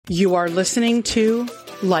You are listening to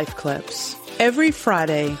Life Clips. Every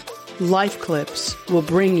Friday, Life Clips will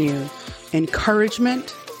bring you encouragement,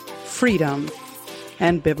 freedom,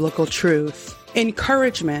 and biblical truth.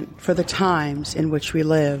 Encouragement for the times in which we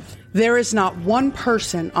live. There is not one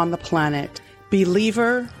person on the planet,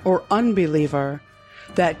 believer or unbeliever,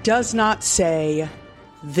 that does not say,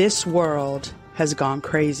 this world has gone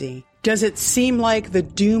crazy. Does it seem like the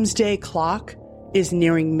doomsday clock is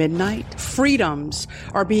nearing midnight? Freedoms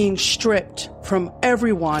are being stripped from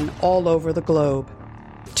everyone all over the globe.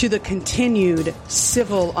 To the continued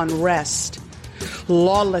civil unrest,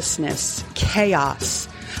 lawlessness, chaos,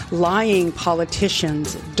 lying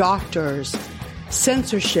politicians, doctors,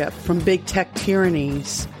 censorship from big tech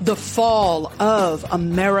tyrannies, the fall of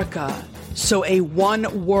America so a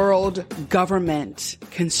one world government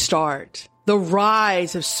can start, the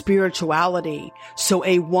rise of spirituality so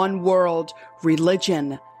a one world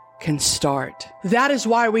religion can start. That is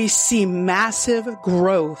why we see massive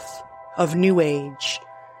growth of New Age,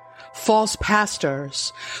 false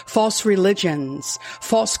pastors, false religions,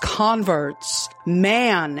 false converts.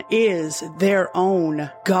 Man is their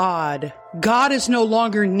own God. God is no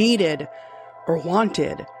longer needed or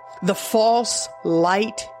wanted. The false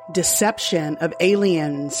light deception of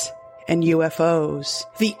aliens and UFOs,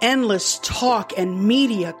 the endless talk and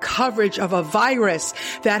media coverage of a virus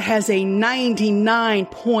that has a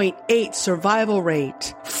 99.8 survival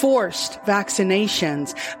rate, forced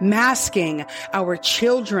vaccinations, masking our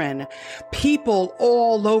children, people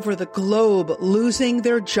all over the globe losing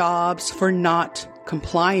their jobs for not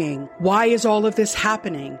complying. Why is all of this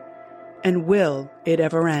happening? And will it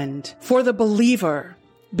ever end? For the believer,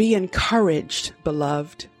 be encouraged,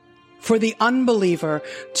 beloved. For the unbeliever,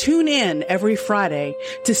 tune in every Friday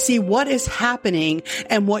to see what is happening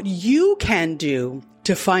and what you can do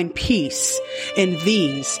to find peace in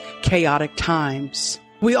these chaotic times.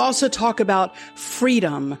 We also talk about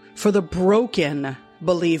freedom for the broken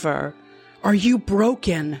believer. Are you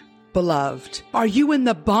broken, beloved? Are you in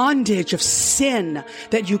the bondage of sin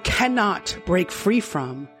that you cannot break free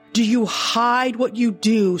from? Do you hide what you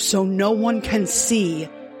do so no one can see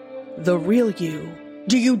the real you?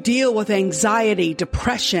 Do you deal with anxiety,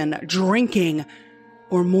 depression, drinking,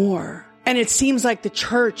 or more? And it seems like the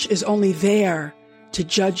church is only there to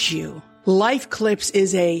judge you. Life Clips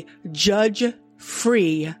is a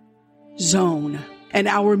judge-free zone. And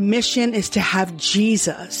our mission is to have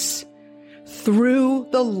Jesus, through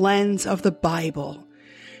the lens of the Bible,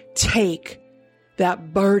 take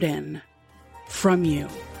that burden from you.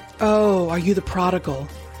 Oh, are you the prodigal?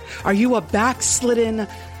 Are you a backslidden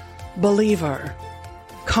believer?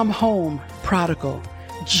 Come home, prodigal.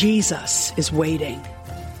 Jesus is waiting.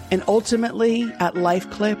 And ultimately, at Life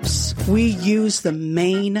Clips, we use the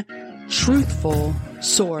main truthful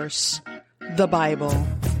source, the Bible.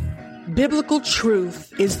 Biblical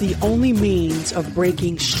truth is the only means of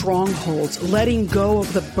breaking strongholds, letting go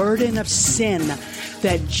of the burden of sin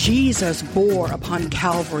that Jesus bore upon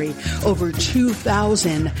Calvary over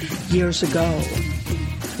 2,000 years ago.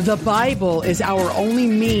 The Bible is our only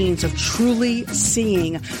means of truly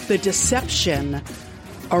seeing the deception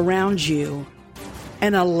around you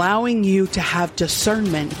and allowing you to have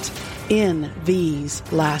discernment in these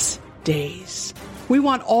last days. We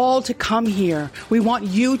want all to come here. We want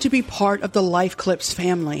you to be part of the Life Clips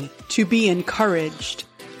family, to be encouraged,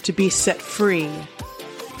 to be set free.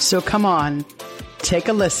 So come on, take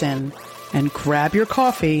a listen and grab your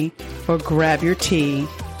coffee or grab your tea.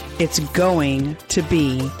 It's going to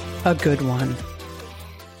be a good one.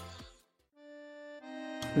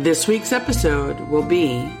 This week's episode will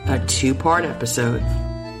be a two-part episode.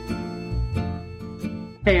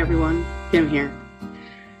 Hey everyone, Kim here.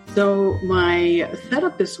 So my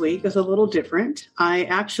setup this week is a little different. I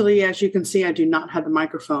actually, as you can see, I do not have the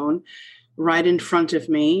microphone right in front of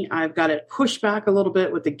me. I've got it pushed back a little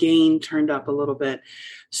bit with the gain turned up a little bit.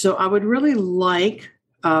 So I would really like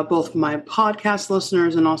both my podcast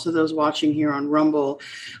listeners and also those watching here on Rumble,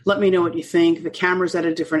 let me know what you think. The camera's at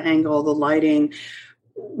a different angle, the lighting.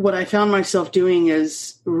 What I found myself doing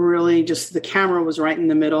is really just the camera was right in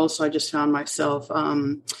the middle. So I just found myself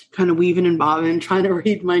kind of weaving and bobbing, trying to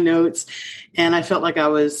read my notes. And I felt like I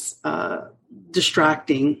was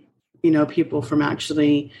distracting, people from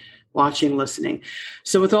actually watching, listening.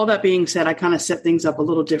 So with all that being said, I kind of set things up a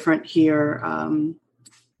little different here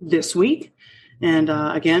this week. And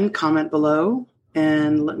again, comment below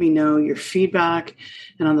and let me know your feedback.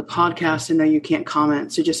 And on the podcast, I know you can't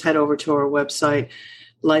comment. So just head over to our website,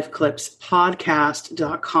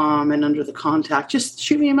 lifeclipspodcast.com, and under the contact, just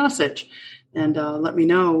shoot me a message and let me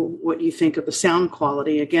know what you think of the sound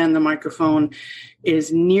quality. Again, the microphone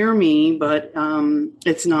is near me, but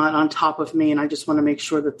it's not on top of me, and I just want to make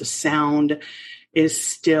sure that the sound is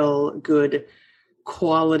still good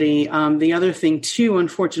quality. The other thing too,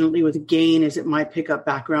 unfortunately, with gain is it might pick up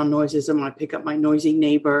background noises. It might pick up my noisy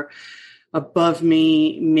neighbor above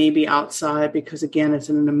me, maybe outside, because again, it's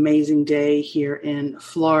an amazing day here in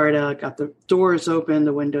Florida. Got the doors open,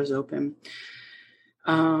 the windows open.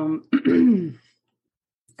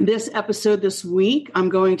 This episode this week, I'm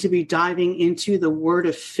going to be diving into the Word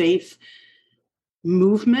of Faith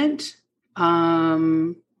movement.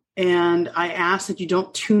 And I ask that you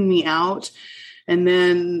don't tune me out. And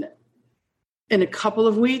then in a couple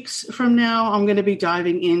of weeks from now, I'm going to be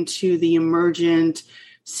diving into the emergent,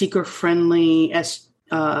 seeker-friendly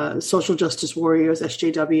social justice warriors,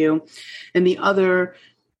 SJW, and the other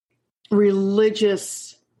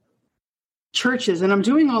religious churches. And I'm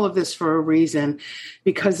doing all of this for a reason,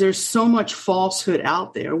 because there's so much falsehood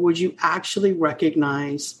out there. Would you actually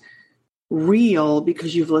recognize real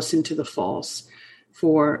because you've listened to the false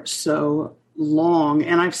for so long?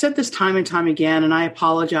 And I've said this time and time again, and I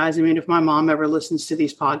apologize. I mean, if my mom ever listens to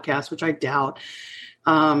these podcasts, which I doubt,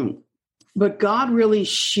 but God really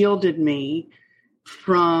shielded me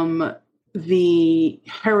from the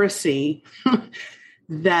heresy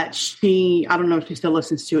that I don't know if she still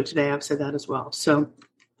listens to it today. I've said that as well. So,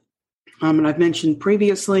 and I've mentioned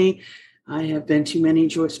previously, I have been to many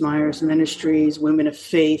Joyce Myers Ministries, Women of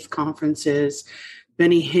Faith conferences,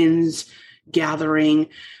 Benny Hinn's gathering.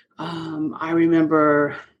 I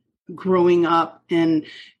remember growing up and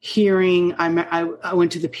hearing, I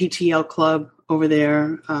went to the PTL club over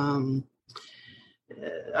there.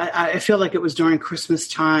 I feel like it was during Christmas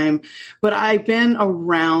time, but I've been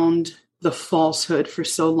around the falsehood for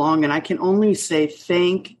so long, and I can only say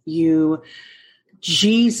thank you,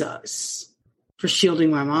 Jesus, for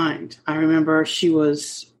shielding my mind. I remember she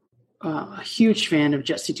was a huge fan of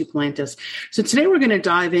Jesse Duplantis. So today we're going to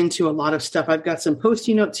dive into a lot of stuff. I've got some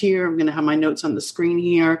Post-it notes here. I'm going to have my notes on the screen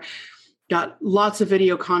here. Got lots of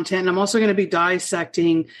video content. And I'm also going to be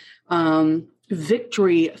dissecting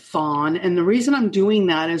Victory-thon. And the reason I'm doing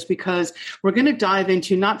that is because we're going to dive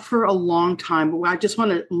into, not for a long time, but I just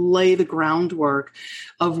want to lay the groundwork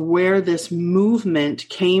of where this movement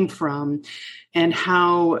came from and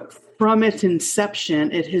how from its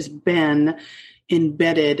inception it has been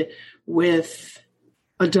embedded with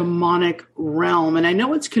a demonic realm. And I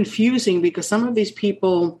know it's confusing because some of these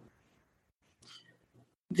people,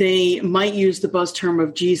 they might use the buzz term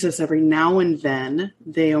of Jesus every now and then.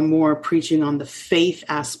 They are more preaching on the faith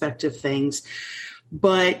aspect of things.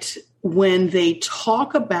 But when they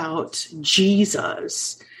talk about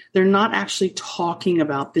Jesus, they're not actually talking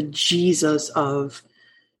about the Jesus of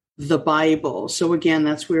the Bible. So again,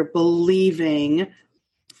 that's where believing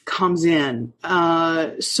comes in.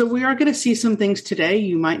 So we are going to see some things today.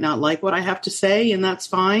 You might not like what I have to say, and that's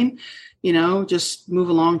fine. You know, just move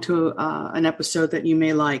along to an episode that you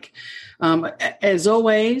may like. As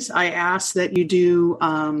always, I ask that you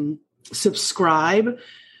do subscribe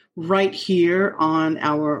right here on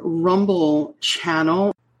our Rumble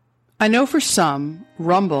channel. I know for some,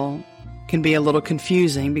 Rumble can be a little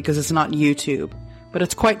confusing because it's not YouTube, but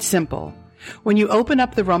it's quite simple. When you open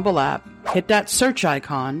up the Rumble app, hit that search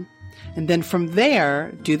icon, and then from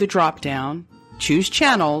there, do the drop down, choose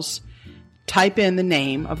channels, type in the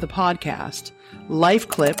name of the podcast,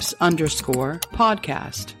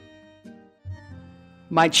 LifeClips_podcast.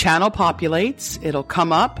 My channel populates, it'll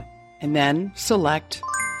come up, and then select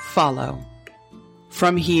follow.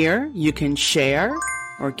 From here, you can share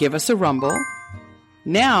or give us a rumble.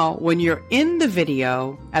 Now, when you're in the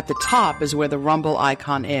video, at the top is where the rumble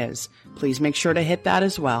icon is. Please make sure to hit that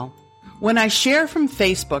as well. When I share from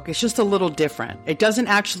Facebook, it's just a little different. It doesn't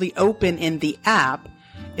actually open in the app.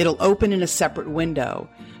 It'll open in a separate window.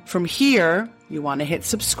 From here, you want to hit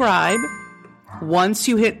subscribe. Once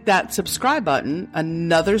you hit that subscribe button,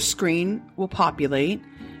 another screen will populate.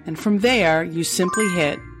 And from there, you simply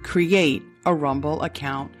hit create a Rumble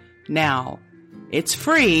account now. It's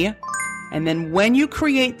free. And then when you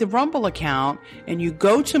create the Rumble account and you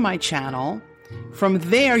go to my channel, from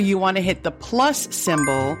there, you want to hit the plus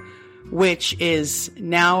symbol, which is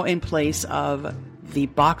now in place of the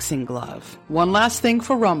boxing glove. One last thing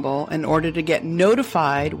for Rumble, in order to get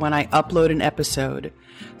notified when I upload an episode,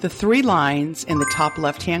 the 3 lines in the top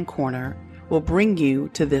left-hand corner will bring you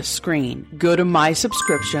to this screen. Go to My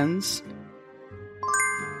Subscriptions.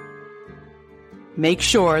 Make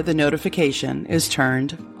sure the notification is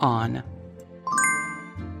turned on.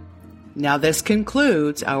 Now this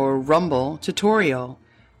concludes our Rumble tutorial.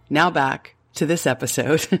 Now back to this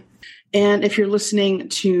episode. And if you're listening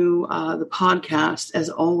to the podcast, as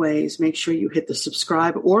always, make sure you hit the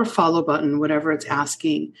subscribe or follow button, whatever it's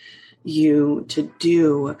asking you to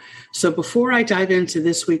do. So before I dive into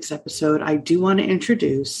this week's episode, I do want to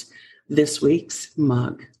introduce this week's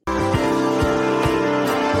mug.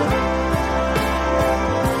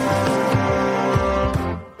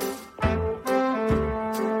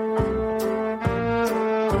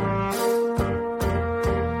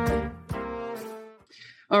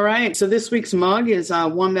 All right. So this week's mug is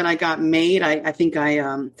one that I got made. I think I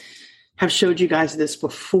have showed you guys this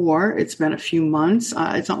before. It's been a few months.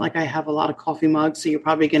 It's not like I have a lot of coffee mugs, so you're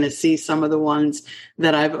probably going to see some of the ones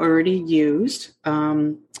that I've already used.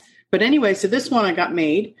 But anyway, so this one I got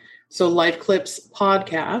made. So Life Clips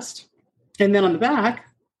Podcast. And then on the back,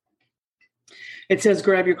 it says,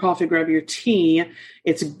 grab your coffee, grab your tea.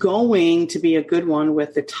 It's going to be a good one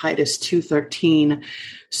with the Titus 2:13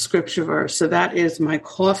 scripture verse. So that is my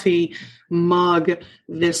coffee mug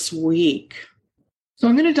this week. So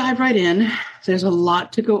I'm going to dive right in. There's a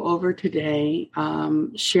lot to go over today.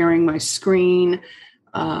 Sharing my screen.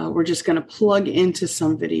 We're just going to plug into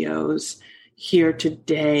some videos here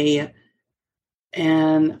today.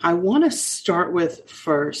 And I want to start with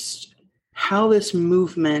first how this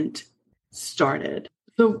movement started.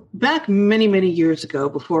 So back many, many years ago,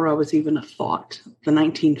 before I was even a thought, the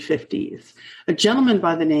 1950s, a gentleman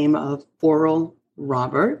by the name of Oral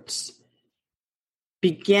Roberts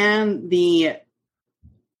began the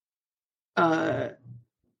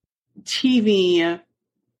TV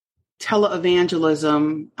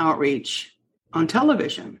teleevangelism outreach on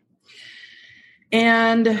television.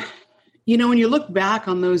 And, you know, when you look back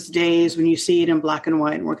on those days, when you see it in black and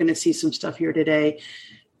white, and we're going to see some stuff here today,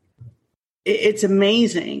 it's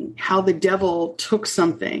amazing how the devil took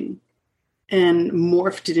something and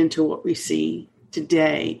morphed it into what we see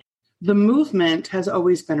today. The movement has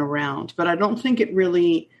always been around, but I don't think it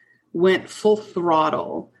really went full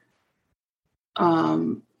throttle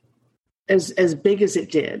as big as it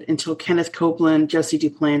did until Kenneth Copeland, Jesse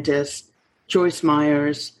Duplantis, Joyce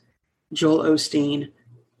Myers, Joel Osteen.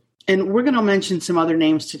 And we're going to mention some other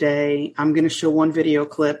names today. I'm going to show one video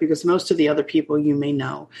clip because most of the other people you may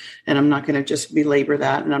know, and I'm not going to just belabor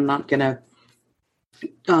that, and I'm not going to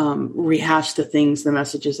rehash the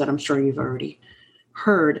messages that I'm sure you've already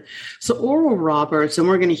heard. So Oral Roberts, and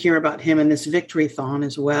we're going to hear about him in this Victory-thon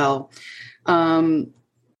as well.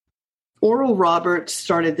 Oral Roberts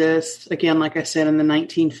started this, again, like I said, in the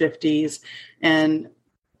 1950s. And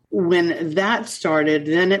when that started,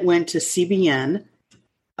 then it went to CBN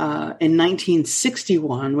in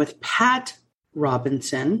 1961 with Pat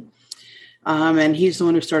Robinson. And he's the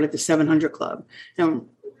one who started the 700 Club. And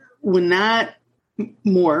when that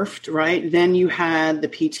morphed, right, then you had the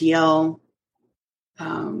PTL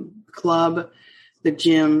Club, the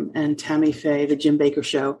Jim and Tammy Faye, the Jim Baker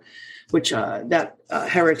Show, which that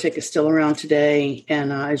heretic is still around today.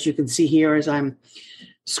 And as you can see here, as I'm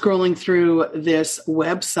scrolling through this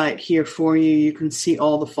website here for you, you can see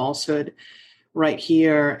all the falsehood right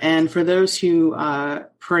here. And for those who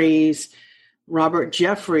praise Robert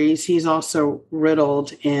Jeffries, he's also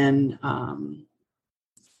riddled in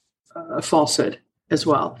falsehood as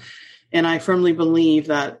well. And I firmly believe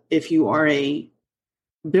that if you are a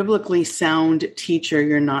biblically sound teacher,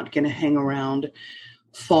 you're not going to hang around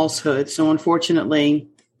falsehood. So unfortunately,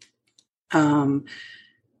 Robert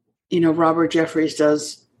Jeffries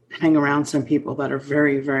does hang around some people that are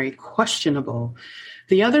very, very questionable.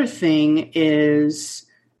 The other thing is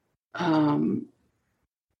all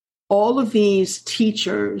of these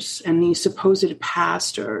teachers and these supposed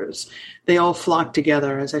pastors, they all flock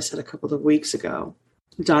together, as I said a couple of weeks ago,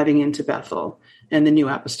 diving into Bethel and the New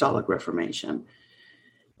Apostolic Reformation.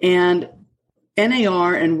 And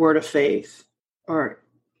NAR and Word of Faith are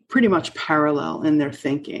pretty much parallel in their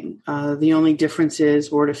thinking. The only difference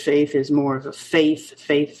is Word of Faith is more of a faith.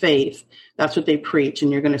 That's what they preach,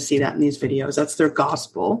 and you're going to see that in these videos. That's their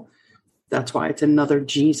gospel. That's why it's another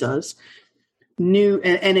Jesus.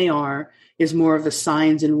 NAR is more of the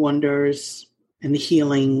signs and wonders and the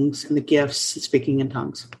healings and the gifts, and speaking in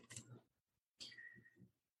tongues.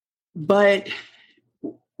 But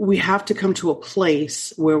we have to come to a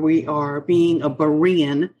place where we are being a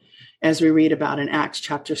Berean, as we read about in Acts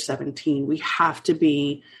chapter 17. We have to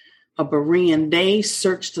be a Berean. They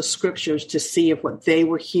searched the scriptures to see if what they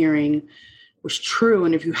were hearing was true.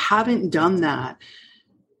 And if you haven't done that,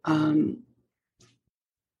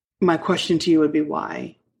 my question to you would be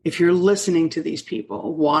why? If you're listening to these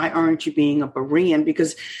people, why aren't you being a Berean?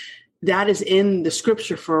 Because that is in the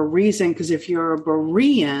scripture for a reason. Because if you're a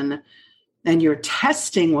Berean and you're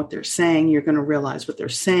testing what they're saying, you're going to realize what they're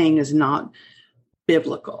saying is not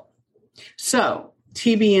biblical. So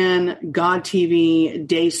TBN, God TV,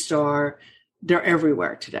 Daystar, they're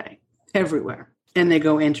everywhere today, everywhere. And they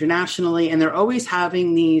go internationally, and they're always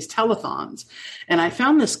having these telethons. And I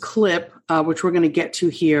found this clip, which we're going to get to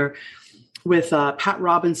here, with Pat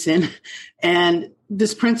Robinson. And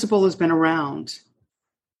this principle has been around.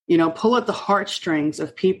 Pull at the heartstrings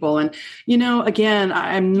of people. And, again,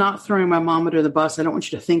 I'm not throwing my mom under the bus. I don't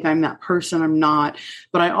want you to think I'm that person. I'm not.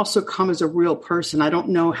 But I also come as a real person. I don't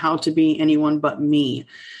know how to be anyone but me.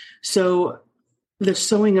 So the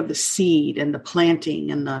sowing of the seed and the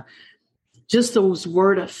planting and just those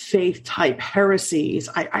word of faith type heresies,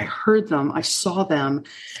 I heard them, I saw them.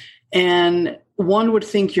 And one would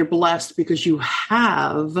think you're blessed because you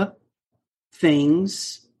have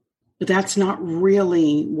things, but that's not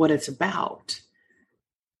really what it's about.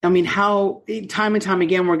 I mean, how time and time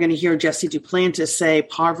again, we're going to hear Jesse Duplantis say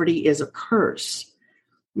poverty is a curse.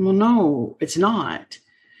 Well, no, it's not.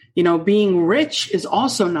 Being rich is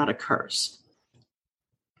also not a curse.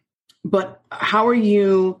 But how are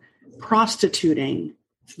you prostituting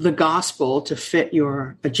the gospel to fit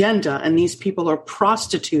your agenda? And these people are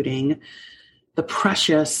prostituting the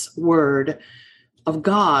precious word of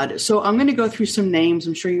God. So I'm going to go through some names.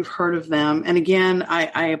 I'm sure you've heard of them. And again,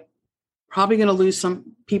 I'm probably going to lose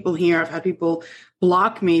some people here. I've had people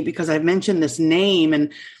block me because I've mentioned this name,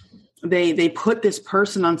 and they put this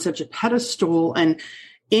person on such a pedestal. And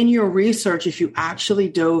in your research, if you actually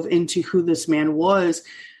dove into who this man was,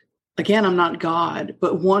 again, I'm not God,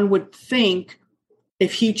 but one would think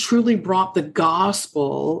if he truly brought the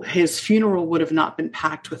gospel, his funeral would have not been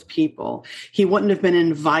packed with people. He wouldn't have been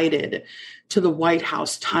invited to the White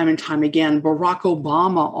House time and time again. Barack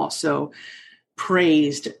Obama also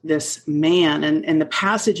praised this man. And the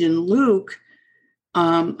passage in Luke,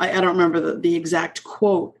 I don't remember the exact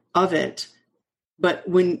quote of it, but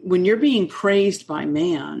when you're being praised by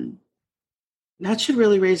man, that should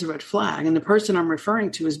really raise a red flag. And the person I'm referring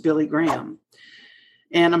to is Billy Graham.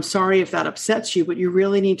 And I'm sorry if that upsets you, but you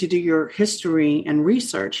really need to do your history and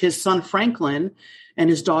research. His son, Franklin, and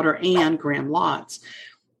his daughter, Anne Graham Lotz.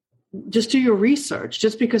 Just do your research.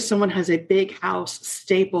 Just because someone has a big house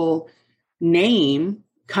staple name,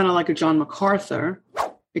 kind of like a John MacArthur,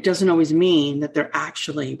 it doesn't always mean that they're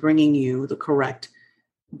actually bringing you the correct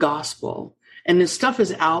gospel. And this stuff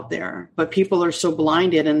is out there, but people are so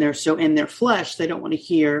blinded and they're so in their flesh, they don't want to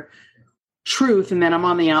hear truth. And then I'm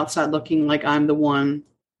on the outside looking like I'm the one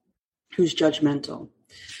who's judgmental.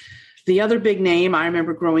 The other big name I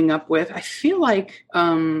remember growing up with, I feel like,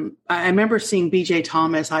 I remember seeing BJ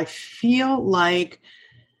Thomas. I feel like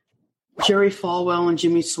Jerry Falwell and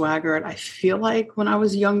Jimmy Swaggart. I feel like when I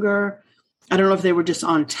was younger, I don't know if they were just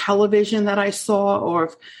on television that I saw or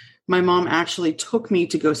if my mom actually took me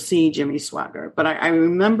to go see Jimmy Swaggart, but I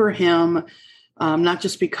remember him not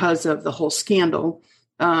just because of the whole scandal,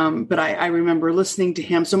 but I remember listening to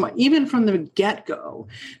him. So even from the get-go,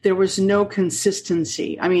 there was no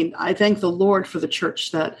consistency. I mean, I thank the Lord for the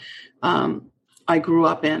church that I grew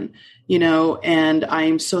up in, and I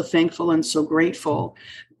am so thankful and so grateful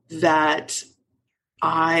that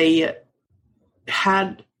I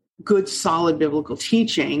had good, solid biblical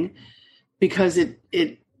teaching because it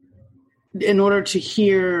in order to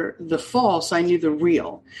hear the false, I knew the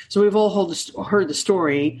real. So we've all heard the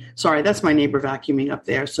story. Sorry, that's my neighbor vacuuming up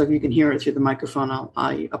there. So if you can hear it through the microphone,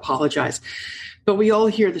 I apologize. But we all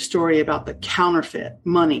hear the story about the counterfeit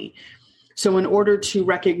money. So in order to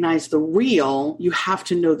recognize the real, you have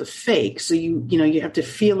to know the fake. So you have to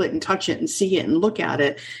feel it and touch it and see it and look at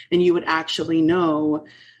it, and you would actually know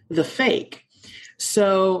the fake.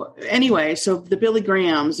 So anyway, so the Billy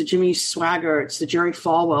Grahams, the Jimmy Swaggarts, the Jerry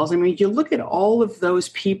Falwells, I mean, you look at all of those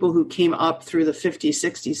people who came up through the 50s,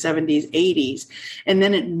 60s, 70s, 80s, and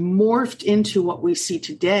then it morphed into what we see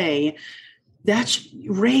today, that should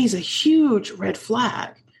raise a huge red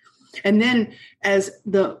flag. And then as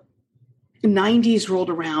the 90s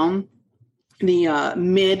rolled around, the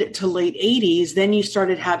mid to late 80s, then you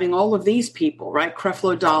started having all of these people, right?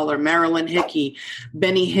 Creflo Dollar, Marilyn Hickey,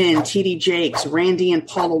 Benny Hinn, T.D. Jakes, Randy and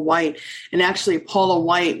Paula White. And actually Paula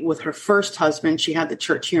White with her first husband, she had the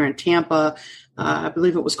church here in Tampa. I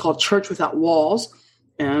believe it was called Church Without Walls.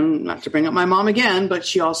 And not to bring up my mom again, but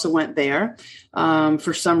she also went there.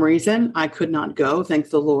 For some reason, I could not go,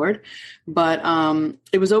 thank the Lord. But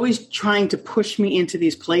it was always trying to push me into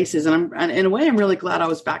these places. And in a way, I'm really glad I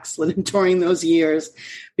was backslidden during those years,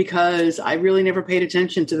 because I really never paid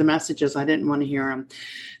attention to the messages. I didn't want to hear them.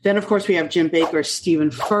 Then, of course, we have Jim Bakker, Stephen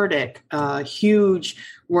Furtick, huge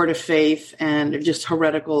Word of Faith and just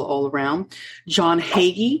heretical all around. John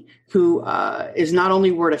Hagee, who is not only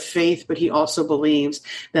Word of Faith, but he also believes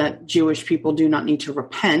that Jewish people do not need to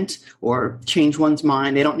repent or change one's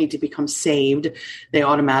mind. They don't need to become saved. They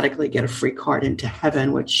automatically get a free card into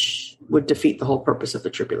heaven, which would defeat the whole purpose of the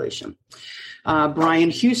tribulation. Brian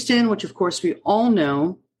Houston, which of course we all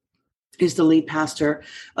know is the lead pastor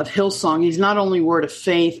of Hillsong. He's not only Word of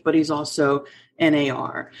Faith, but he's also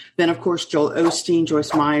NAR. Then, of course, Joel Osteen,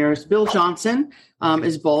 Joyce Myers, Bill Johnson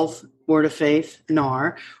is both Word of Faith,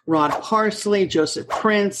 NAR, Rod Parsley, Joseph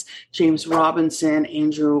Prince, James Robinson,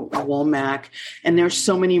 Andrew Womack, and there's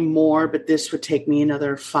so many more, but this would take me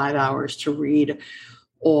another 5 hours to read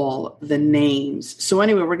all the names. So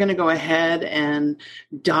anyway, we're going to go ahead and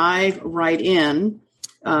dive right in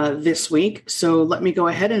this week. So let me go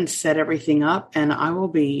ahead and set everything up, and I will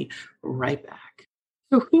be right back.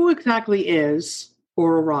 So who exactly is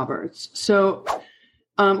Oral Roberts? So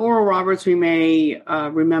Oral Roberts, we may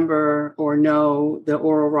remember or know the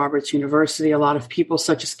Oral Roberts University. A lot of people,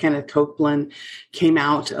 such as Kenneth Copeland, came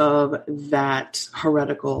out of that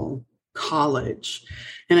heretical college.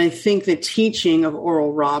 And I think the teaching of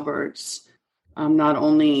Oral Roberts, not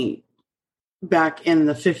only back in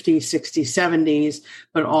the 50s, 60s, 70s,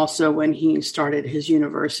 but also when he started his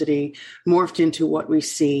university, morphed into what we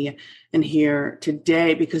see and hear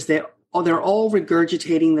today, because they're all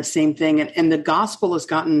regurgitating the same thing. And the gospel has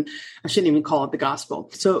gotten, I shouldn't even call it the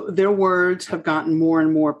gospel. So their words have gotten more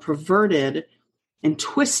and more perverted and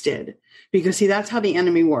twisted, because see, that's how the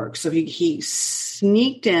enemy works. So he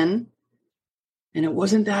sneaked in, and it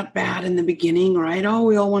wasn't that bad in the beginning, right? Oh,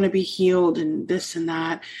 we all want to be healed and this and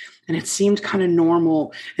that. And it seemed kind of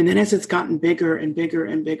normal. And then as it's gotten bigger and bigger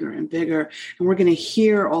and bigger and bigger, and we're going to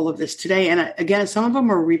hear all of this today. And again, some of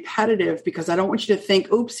them are repetitive, because I don't want you to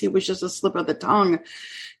think, oops, it was just a slip of the tongue.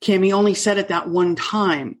 Kim, he only said it that one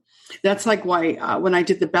time. That's like why when I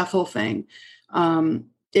did the Bethel thing,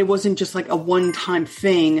 it wasn't just like a one-time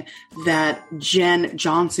thing that Jen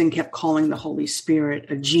Johnson kept calling the Holy Spirit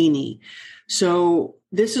a genie. So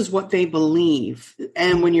this is what they believe.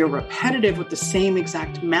 And when you're repetitive with the same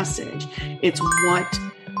exact message, it's what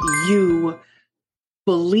you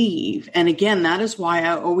believe. And again, that is why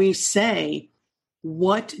I always say,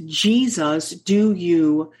 what Jesus do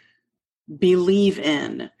you believe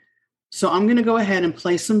in? So I'm going to go ahead and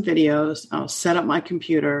play some videos. I'll set up my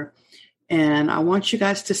computer, and I want you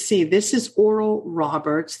guys to see, this is Oral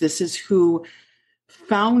Roberts. This is who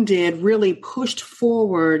founded, really pushed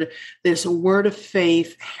forward this Word of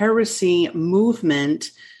Faith heresy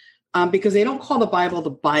movement, because they don't call the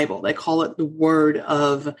Bible. They call it the Word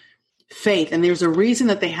of Faith. And there's a reason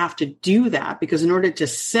that they have to do that, because in order to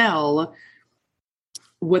sell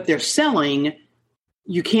what they're selling,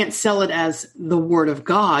 you can't sell it as the Word of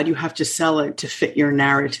God. You have to sell it to fit your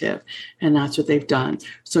narrative. And that's what they've done.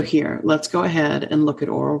 So here, let's go ahead and look at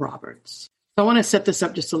Oral Roberts. So I want to set this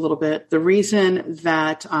up just a little bit. The reason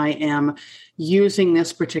that I am using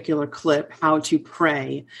this particular clip, How to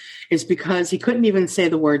Pray, is because he couldn't even say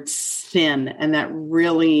the word sin. And that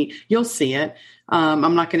really, you'll see it.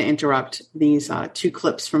 I'm not going to interrupt these two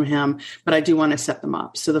clips from him, but I do want to set them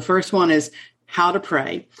up. So the first one is How to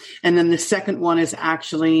Pray. And then the second one is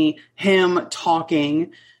actually him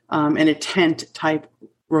talking in a tent type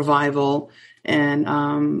revival, and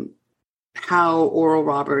how Oral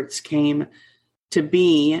Roberts came to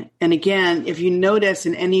be. And again, if you notice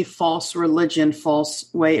in any false religion,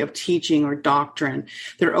 false way of teaching or doctrine,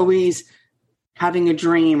 they're always having a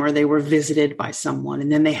dream, or they were visited by someone,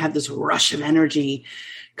 and then they had this rush of energy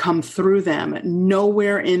come through them.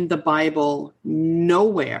 Nowhere in the Bible,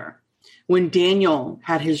 nowhere. When Daniel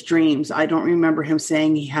had his dreams, I don't remember him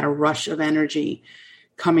saying he had a rush of energy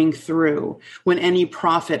coming through. When any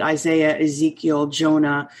prophet, Isaiah, Ezekiel,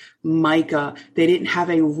 Jonah, Micah, they didn't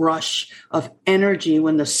have a rush of energy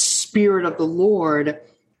when the Spirit of the Lord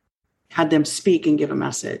had them speak and give a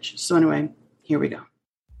message. So anyway, here we go.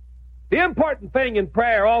 The important thing in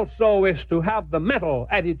prayer also is to have the mental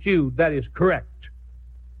attitude that is correct.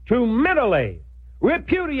 To mentally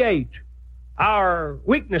repudiate our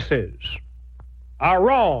weaknesses, our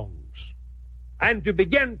wrongs, and to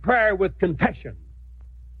begin prayer with confession,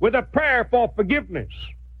 with a prayer for forgiveness.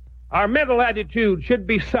 Our mental attitude should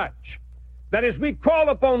be such that as we call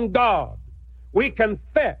upon God, we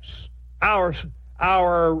confess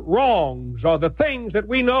our wrongs, or the things that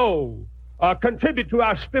we know contribute to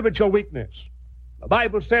our spiritual weakness. The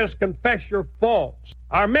Bible says, confess your faults.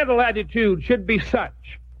 Our mental attitude should be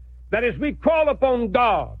such that as we call upon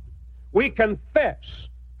God, we confess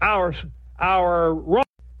our wrong.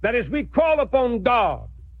 That as we call upon God,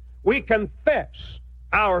 we confess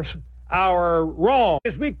our wrong.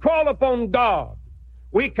 As we call upon God,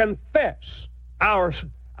 we confess our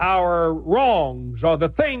wrongs, or the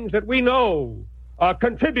things that we know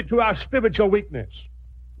contribute to our spiritual weakness.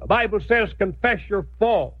 The Bible says, confess your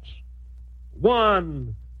faults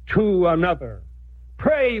one to another.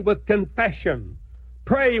 Pray with confession.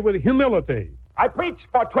 Pray with humility. I preached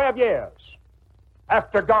for 12 years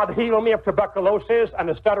after God healed me of tuberculosis and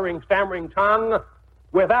a stuttering, stammering tongue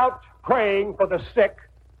without praying for the sick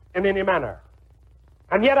in any manner.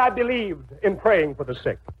 And yet I believed in praying for the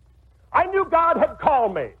sick. I knew God had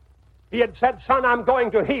called me. He had said, son, I'm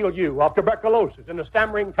going to heal you of tuberculosis and a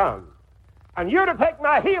stammering tongue. And you're to take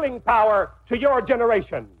my healing power to your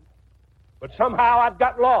generation. But somehow I'd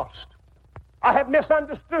got lost. I had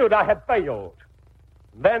misunderstood. I had failed.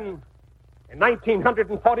 Then, in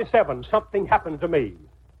 1947, something happened to me.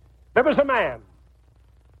 There was a man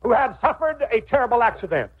who had suffered a terrible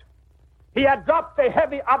accident. He had dropped a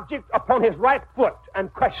heavy object upon his right foot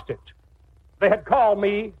and crushed it. They had called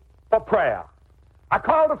me for prayer. I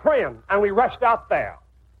called a friend, and we rushed out there.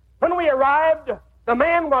 When we arrived, the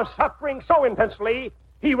man was suffering so intensely,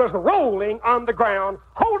 he was rolling on the ground,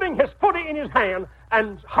 holding his footy in his hand,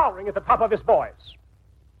 and hollering at the top of his voice.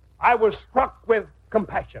 I was struck with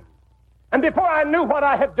compassion. And before I knew what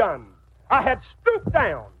I had done, I had stooped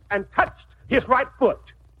down and touched his right foot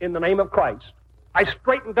in the name of Christ. I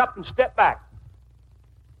straightened up and stepped back.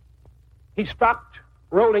 He stopped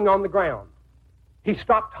rolling on the ground. He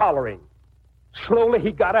stopped hollering. Slowly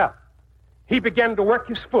he got up. He began to work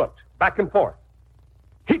his foot back and forth.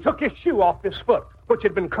 He took his shoe off his foot, which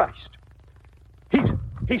had been crushed.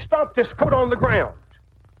 He stomped his foot on the ground.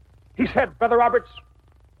 He said, Brother Roberts,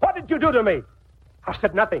 what did you do to me? I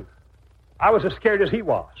said, nothing. I was as scared as he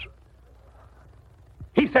was.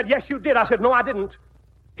 He said, yes, you did. I said, no, I didn't.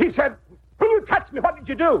 He said, when you touched me, what did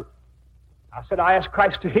you do? I said, I asked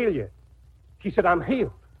Christ to heal you. He said, I'm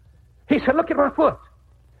healed. He said, look at my foot.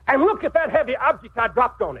 And look at that heavy object I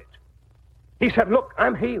dropped on it. He said, look,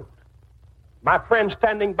 I'm healed. My friend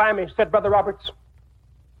standing by me said, Brother Roberts,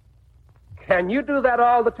 can you do that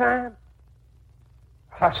all the time?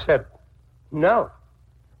 I said, no.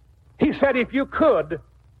 He said, if you could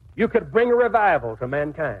bring a revival to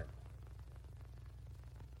mankind.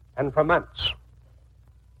 And for months,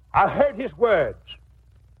 I heard his words.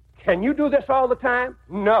 Can you do this all the time?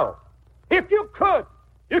 No. If you could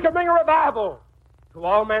bring a revival to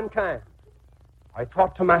all mankind. I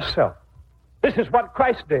thought to myself, this is what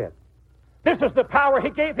Christ did. This is the power he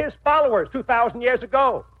gave his followers 2,000 years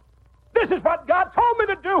ago. This is what God told me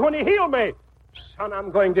to do when he healed me. Son, I'm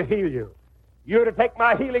going to heal you. You're to take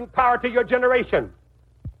my healing power to your generation.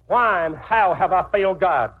 Why and how have I failed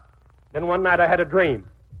God? Then one night I had a dream.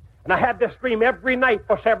 And I had this dream every night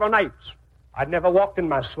for several nights. I'd never walked in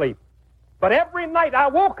my sleep. But every night I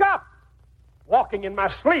woke up, walking in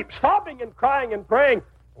my sleep, sobbing and crying and praying.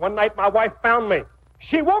 One night my wife found me.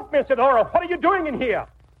 She woke me and said, Oral, what are you doing in here?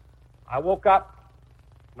 I woke up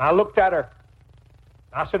and I looked at her.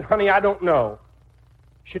 I said, honey, I don't know.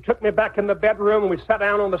 She took me back in the bedroom and we sat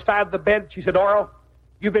down on the side of the bed. She said, Oral,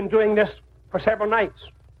 you've been doing this for several nights.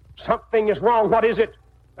 Something is wrong. What is it?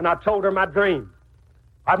 And I told her my dream.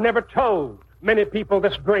 I've never told many people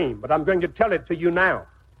this dream, but I'm going to tell it to you now.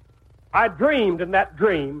 I dreamed in that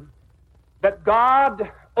dream that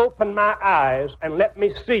God opened my eyes and let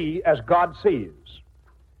me see as God sees.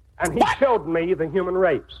 And he showed me the human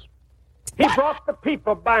race. He brought the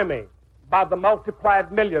people by me, by the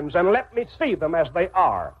multiplied millions, and let me see them as they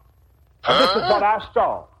are. And this is what I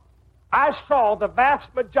saw. I saw the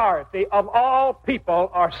vast majority of all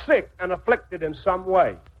people are sick and afflicted in some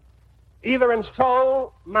way, either in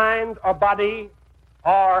soul, mind, or body,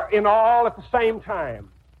 or in all at the same time.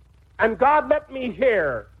 And God let me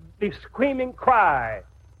hear the screaming cry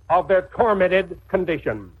of their tormented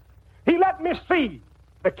condition. He let me see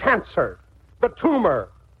the cancer, the tumor,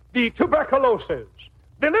 the tuberculosis,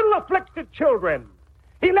 the little afflicted children.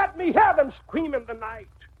 He let me hear them scream in the night.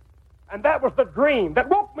 And that was the dream that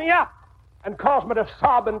woke me up and caused me to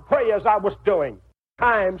sob and pray as I was doing.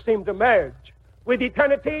 Time seemed to merge with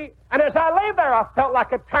eternity, and as I lay there, I felt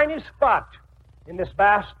like a tiny spot in this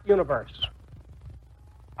vast universe.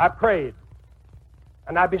 I prayed,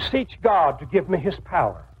 and I beseeched God to give me his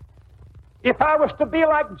power. If I was to be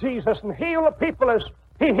like Jesus and heal the people as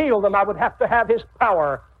he healed them, I would have to have his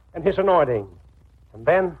power and his anointing. And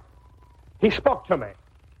then he spoke to me.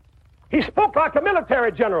 He spoke like a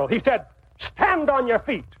military general. He said, stand on your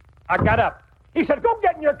feet. I got up. He said, go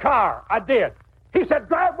get in your car. I did. He said,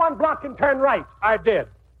 drive 1 block and turn right. I did.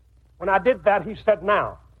 When I did that, he said,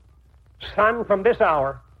 now, son, from this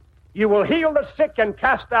hour, you will heal the sick and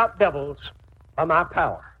cast out devils by my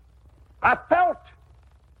power. I felt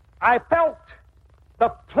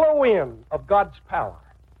the flow in of God's power.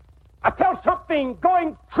 I felt something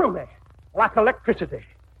going through me like electricity.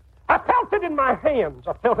 I felt it in my hands.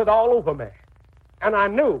 I felt it all over me. And I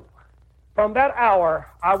knew from that hour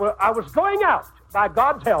I was going out by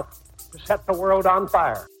God's help to set the world on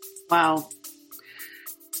fire. Wow.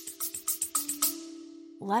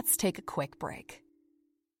 Let's take a quick break.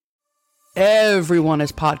 Everyone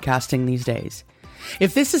is podcasting these days.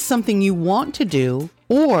 If this is something you want to do,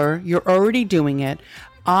 or you're already doing it,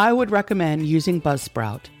 I would recommend using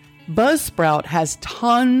Buzzsprout. Buzzsprout has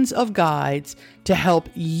tons of guides to help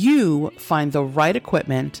you find the right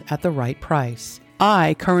equipment at the right price.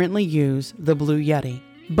 I currently use the Blue Yeti.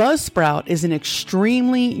 Buzzsprout is an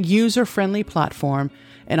extremely user-friendly platform,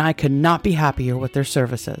 and I could not be happier with their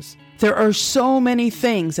services. There are so many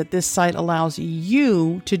things that this site allows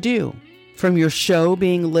you to do. From your show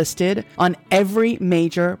being listed on every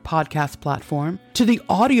major podcast platform, to the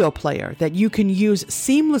audio player that you can use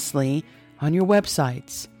seamlessly on your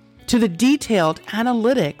websites, to the detailed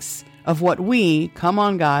analytics of what we, come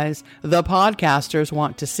on guys, the podcasters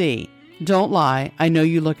want to see. Don't lie, I know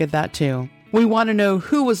you look at that too. We want to know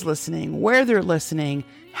who is listening, where they're listening,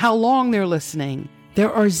 how long they're listening.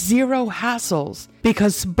 There are zero hassles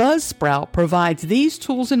because Buzzsprout provides these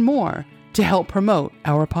tools and more to help promote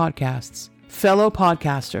our podcasts. Fellow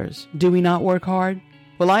podcasters, do we not work hard?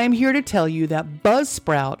 Well, I am here to tell you that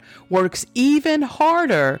Buzzsprout works even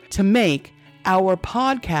harder to make our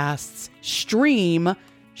podcasts stream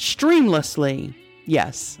streamlessly.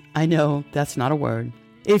 Yes, I know that's not a word.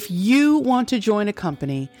 If you want to join a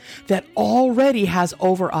company that already has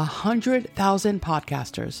over 100,000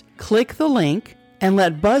 podcasters, click the link and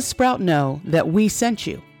let Buzzsprout know that we sent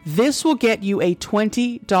you. This will get you a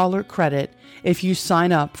 $20 credit if you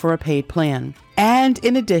sign up for a paid plan. And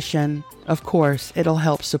in addition, of course, it'll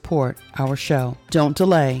help support our show. Don't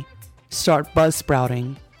delay. Start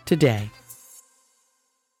Buzzsprouting today.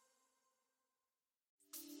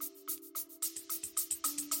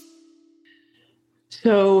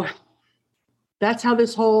 So that's how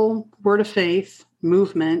this whole Word of Faith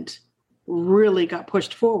movement really got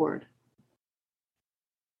pushed forward.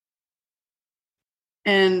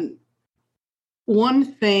 And one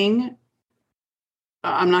thing,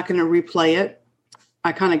 I'm not going to replay it.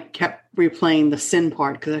 I kind of kept replaying the sin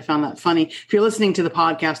part because I found that funny. If you're listening to the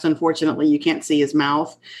podcast, unfortunately, you can't see his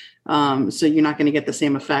mouth. So you're not going to get the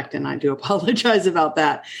same effect. And I do apologize about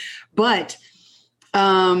that. But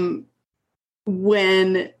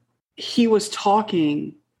when he was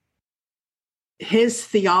talking, his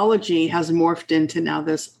theology has morphed into now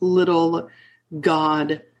this little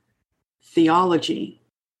God theology.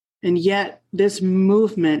 And yet this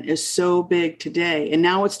movement is so big today. And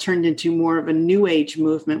now it's turned into more of a new age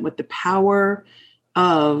movement with the power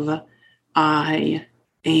of I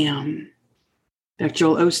am that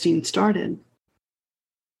Joel Osteen started,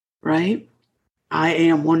 right? I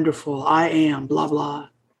am wonderful. I am blah, blah.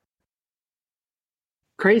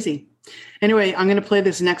 Crazy. Anyway, I'm going to play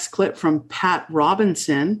this next clip from Pat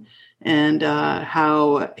Robinson and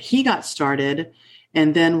how he got started.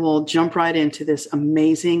 And then we'll jump right into this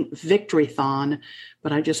amazing Victory-thon.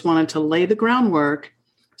 But I just wanted to lay the groundwork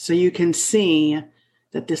so you can see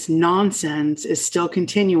that this nonsense is still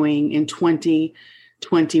continuing in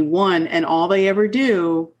 2021. And all they ever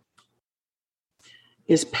do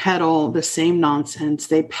is peddle the same nonsense.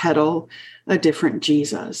 They peddle a different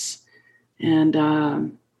Jesus. And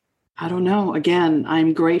I don't know. Again,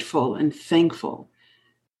 I'm grateful and thankful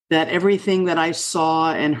that everything that I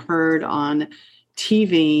saw and heard on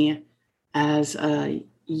TV as a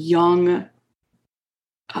young,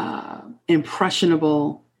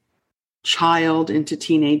 impressionable child into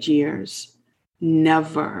teenage years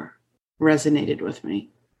never resonated with me.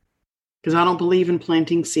 Because I don't believe in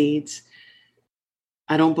planting seeds.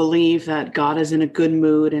 I don't believe that God is in a good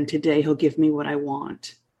mood and today he'll give me what I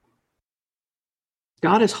want.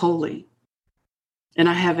 God is holy. And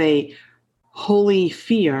I have a holy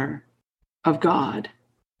fear of God.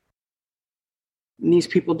 And these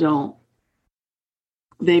people don't.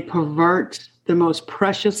 They pervert the most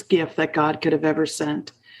precious gift that God could have ever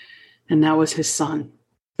sent. And that was his son.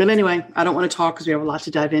 But anyway, I don't want to talk because we have a lot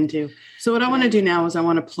to dive into. So what I want to do now is I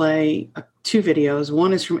want to play 2 videos.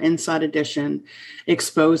 One is from Inside Edition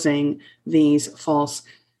exposing these false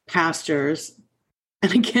pastors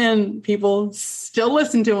And again, people still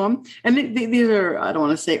listen to him. And these are, I don't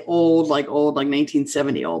want to say old, like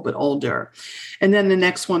 1970 old, but older. And then the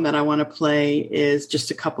next one that I want to play is just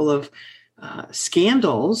a couple of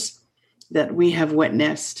scandals that we have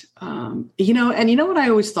witnessed. And you know what I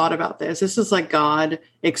always thought about this? This is like God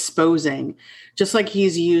exposing, just like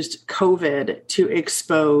he's used COVID to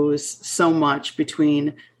expose so much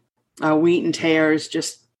between wheat and tares,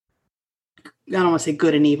 just, I don't want to say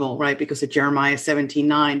good and evil, right? Because of Jeremiah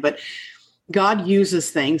 17:9, but God uses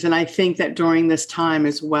things. And I think that during this time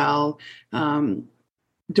as well,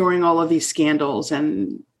 during all of these scandals,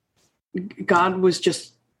 and God was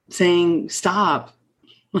just saying, stop.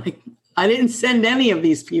 Like, I didn't send any of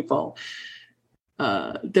these people.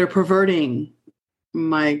 They're perverting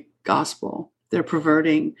my gospel. They're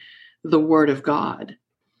perverting the word of God.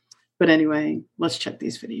 But anyway, let's check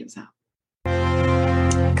these videos out.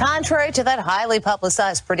 Contrary to that highly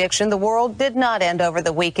publicized prediction, the world did not end over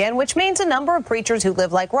the weekend, which means a number of preachers who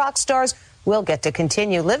live like rock stars will get to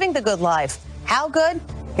continue living the good life. How good?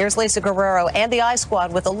 Here's Lisa Guerrero and the I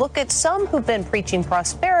Squad with a look at some who've been preaching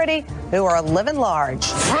prosperity who are living large.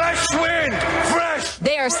 Fresh wind, fresh.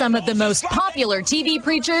 They are some of the most popular TV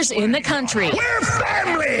preachers in the country. We're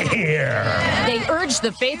family here. They urge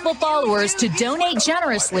the faithful followers to donate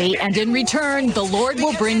generously, and in return, the Lord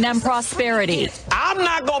will bring them prosperity. I'm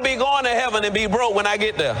not going to be going to heaven and be broke when I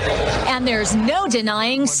get there. And there's no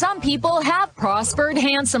denying some people have prospered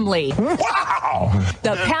handsomely. Wow.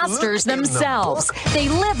 The pastors themselves. They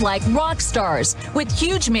live like rock stars with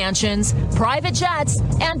huge mansions, private jets,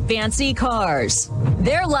 and fancy cars.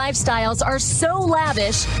 Their lifestyles are so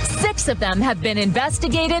lavish, 6 of them have been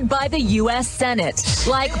investigated by the U.S. Senate,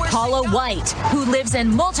 like Paula White, who lives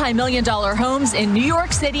in multi-million-dollar homes in New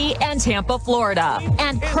York City and Tampa, Florida.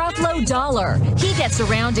 And Creflo Dollar. He gets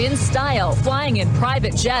around in style, flying in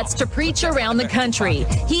private jets to preach around the country.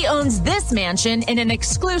 He owns this mansion in an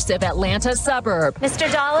exclusive Atlanta suburb.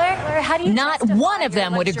 Mr. Dollar, how do you Not one of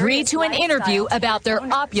them would agree to an interview about their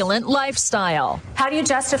opulent lifestyle. How do you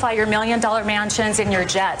justify your $1 million mansions and your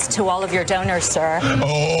jets to all of your donors, sir?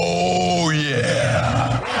 Oh,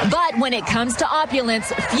 yeah. But when it comes to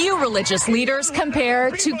opulence, few religious leaders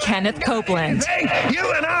compare to Kenneth Copeland. Hey,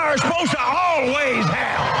 you and I are supposed to always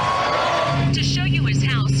have. To show you his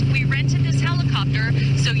house, we rented this helicopter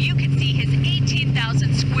so you could see his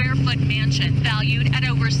 18,000 square foot mansion valued at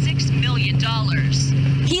over $6 million.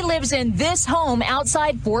 He lives in this home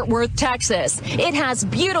outside Fort Worth, Texas. It has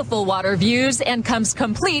beautiful water views and comes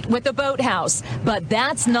complete with a boathouse. But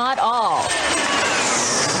that's not all.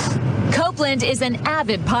 Copeland is an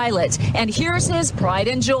avid pilot, and here's his pride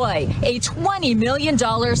and joy, a $20 million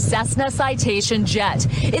Cessna Citation jet.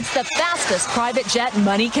 It's the fastest private jet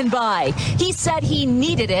money can buy. He said he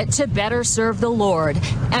needed it to better serve the Lord,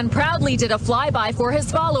 and proudly did a flyby for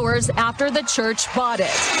his followers after the church bought it.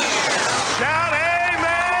 Shout amen!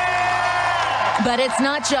 But it's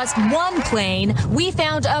not just one plane. We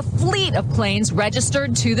found a fleet of planes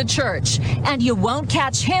registered to the church. And you won't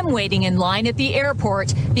catch him waiting in line at the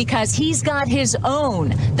airport because he's got his own,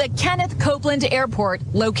 the Kenneth Copeland Airport,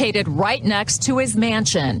 located right next to his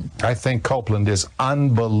mansion. I think Copeland is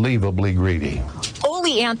unbelievably greedy.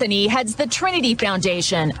 Ole Anthony heads the Trinity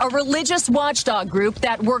Foundation, a religious watchdog group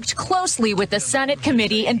that worked closely with the Senate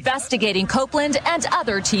committee investigating Copeland and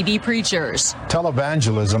other TV preachers.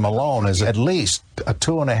 Televangelism alone is at least a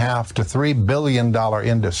 $2.5 to $3 billion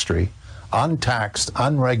industry, untaxed,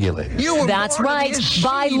 unregulated. That's right.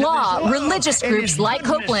 By law, religious groups like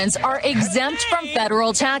Copeland's are exempt from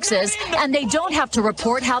federal taxes, and they don't have to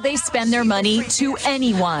report how they spend their money to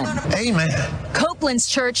anyone. Amen. Copeland's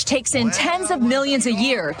church takes in tens of millions a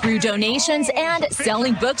year through donations and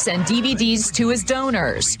selling books and DVDs to his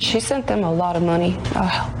donors. She sent them a lot of money,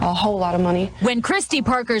 a whole lot of money. When Christy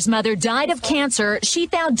Parker's mother died of cancer, she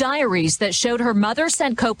found diaries that showed her mother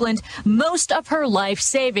sent Copeland most of her life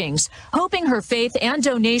savings, hoping her faith and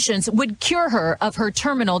donations would cure her of her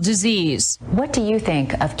terminal disease. What do you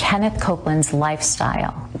think of Kenneth Copeland's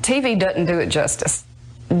lifestyle? TV doesn't do it justice.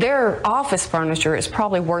 Their office furniture is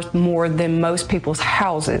probably worth more than most people's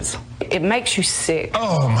houses. It makes you sick.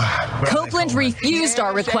 Oh, my. Copeland refused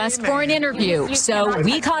our request for an interview, so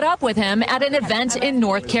we caught up with him at an event in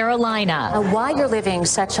North Carolina. Why you're living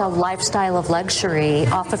such a lifestyle of luxury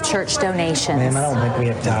off of church donations? Ma'am, I don't think we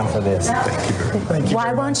have time for this. Thank you.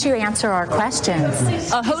 Why won't you answer our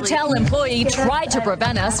questions? A hotel employee tried to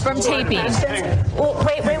prevent us from taping. Well,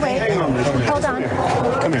 wait. Hold on.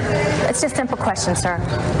 Come here. It's just a simple question, sir.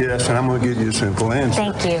 Yes, and I'm going to give you a simple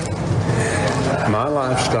answer. Thank you. My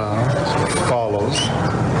lifestyle follows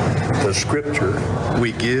the scripture.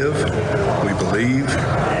 We give, we believe,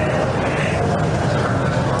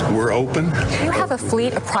 We're open. You have a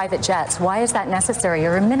fleet of private jets. Why is that necessary?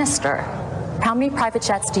 You're a minister. How many private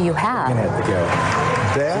jets do you have? You're going to have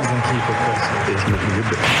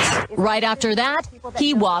to go. Right after that,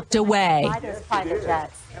 he walked away.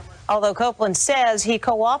 Although Copeland says he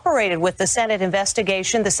cooperated with the Senate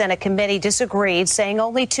investigation, the Senate committee disagreed, saying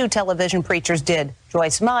only 2 television preachers did,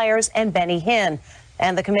 Joyce Myers and Benny Hinn.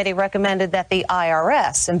 And the committee recommended that the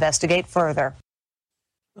IRS investigate further.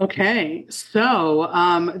 Okay, so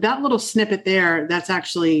that little snippet there, that's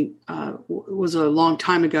actually was a long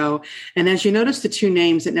time ago. And as you notice, the 2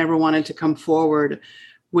 names that never wanted to come forward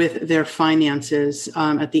with their finances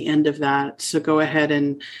at the end of that. So go ahead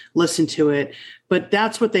and listen to it. But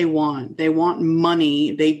that's what they want. They want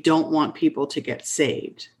money. They don't want people to get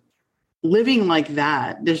saved. Living like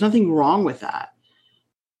that, there's nothing wrong with that.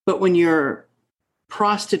 But when you're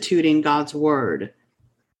prostituting God's word,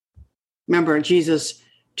 remember, Jesus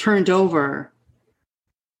turned over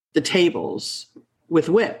the tables with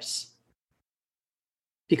whips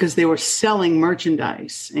because they were selling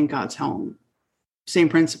merchandise in God's home. Same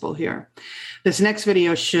principle here. This next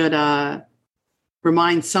video should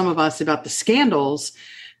remind some of us about the scandals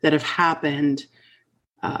that have happened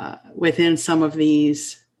within some of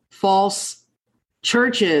these false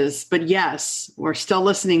churches. But yes, we're still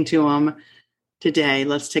listening to them today.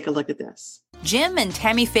 Let's take a look at this. Jim and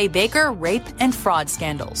Tammy Faye Bakker rape and fraud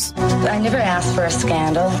scandals. I never asked for a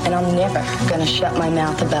scandal, and I'm never going to shut my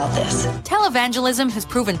mouth about this. Televangelism has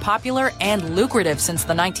proven popular and lucrative since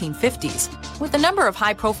the 1950s, with a number of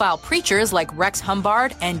high-profile preachers like Rex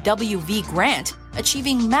Humbard and W.V. Grant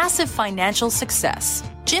achieving massive financial success.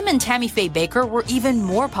 Jim and Tammy Faye Bakker were even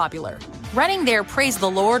more popular, running their Praise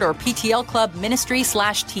the Lord or PTL Club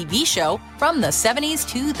ministry/TV show from the 70s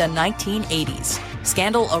to the 1980s.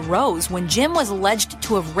 Scandal arose when Jim was alleged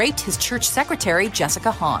to have raped his church secretary,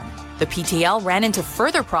 Jessica Hahn. The PTL ran into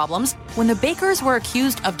further problems when the Bakkers were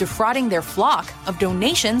accused of defrauding their flock of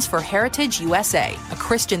donations for Heritage USA, a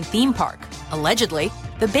Christian theme park. Allegedly,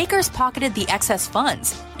 the Bakkers pocketed the excess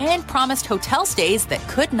funds and promised hotel stays that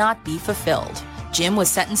could not be fulfilled. Jim was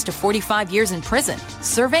sentenced to 45 years in prison,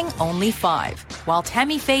 serving only 5, while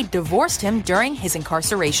Tammy Faye divorced him during his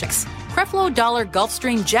incarceration. Creflo Dollar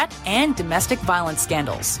Gulfstream jet and domestic violence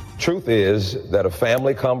scandals. Truth is that a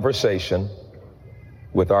family conversation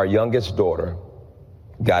with our youngest daughter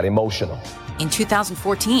got emotional. In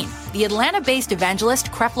 2014, the Atlanta-based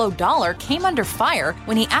evangelist Creflo Dollar came under fire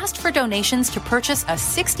when he asked for donations to purchase a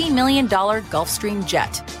 $60 million Gulfstream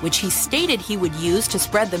jet, which he stated he would use to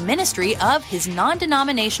spread the ministry of his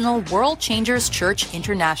non-denominational World Changers Church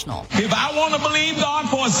International. If I want to believe God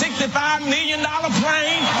for a $65 million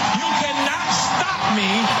plane, you cannot stop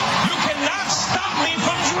me. You cannot stop me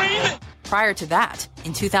from dreaming. Prior to that,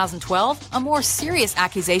 in 2012, a more serious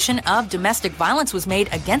accusation of domestic violence was made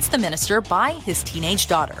against the minister by his teenage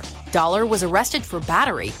daughter. Dollar was arrested for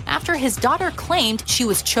battery after his daughter claimed she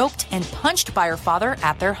was choked and punched by her father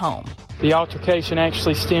at their home. The altercation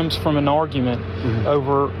actually stems from an argument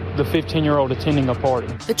over the 15-year-old attending a party.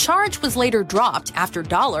 The charge was later dropped after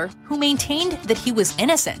Dollar, who maintained that he was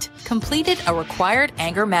innocent, completed a required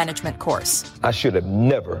anger management course. I should have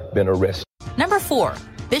never been arrested. Number 4.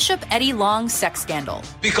 Bishop Eddie Long sex scandal.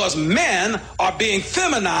 Because men are being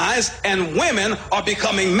feminized and women are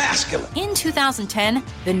becoming masculine. In 2010,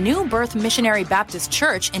 the New Birth Missionary Baptist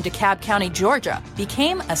Church in DeKalb County, Georgia,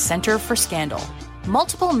 became a center for scandal.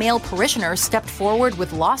 Multiple male parishioners stepped forward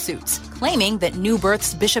with lawsuits, claiming that New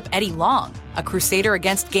Birth's Bishop Eddie Long, a crusader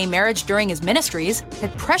against gay marriage during his ministries,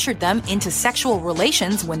 had pressured them into sexual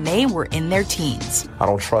relations when they were in their teens. I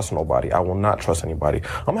don't trust nobody. I will not trust anybody.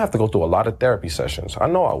 I'm going to have to go through a lot of therapy sessions. I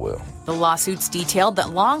know I will. The lawsuits detailed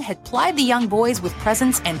that Long had plied the young boys with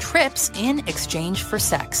presents and trips in exchange for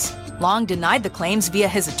sex. Long denied the claims via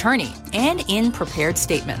his attorney and in prepared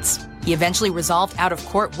statements. He eventually resolved out of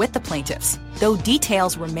court with the plaintiffs, though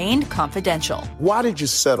details remained confidential. Why did you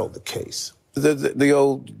settle the case? The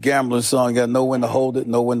old gambling song, you got to know when to hold it,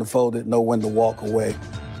 know when to fold it, know when to walk away.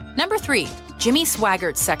 Number 3, Jimmy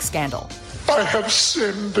Swaggart sex scandal. I have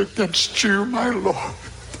sinned against you, my Lord,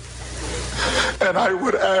 and I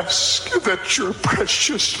would ask that your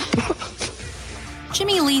precious blood.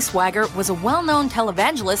 Jimmy Lee Swaggart was a well-known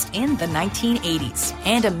televangelist in the 1980s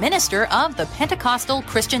and a minister of the Pentecostal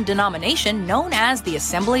Christian denomination known as the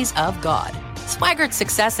Assemblies of God. Swaggart's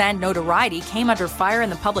success and notoriety came under fire in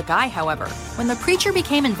the public eye, however, when the preacher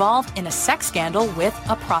became involved in a sex scandal with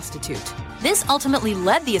a prostitute. This ultimately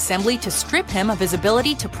led the assembly to strip him of his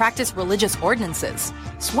ability to practice religious ordinances.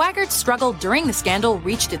 Swaggart's struggle during the scandal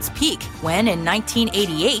reached its peak when, in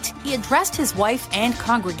 1988, he addressed his wife and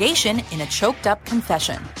congregation in a choked-up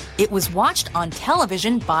confession. It was watched on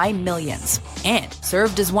television by millions and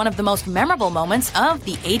served as one of the most memorable moments of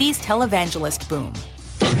the 80s televangelist boom.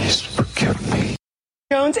 Please forgive me.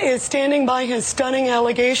 Jones is standing by his stunning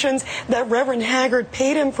allegations that Reverend Haggard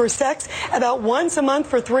paid him for sex about once a month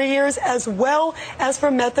for 3 years, as well as for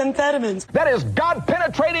methamphetamines. That is God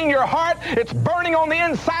penetrating your heart. It's burning on the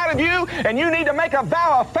inside of you, and you need to make a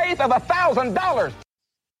vow of faith of $1,000.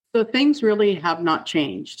 So things really have not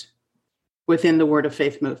changed within the Word of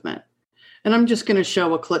Faith movement. And I'm just going to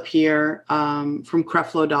show a clip here from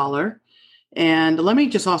Creflo Dollar. And let me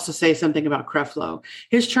just also say something about Creflo.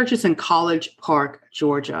 His church is in College Park,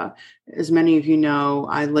 Georgia. As many of you know,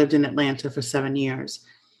 I lived in Atlanta for 7 years.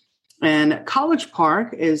 And College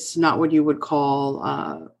Park is not what you would call,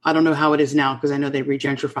 I don't know how it is now because I know they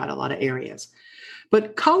regentrified a lot of areas.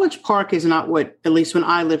 But College Park is not what, at least when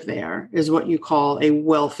I lived there, is what you call a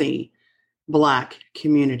wealthy Black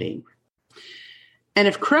community. And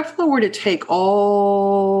if Creflo were to take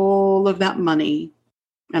all of that money,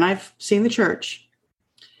 and I've seen the church,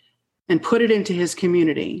 and put it into his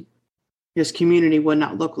community would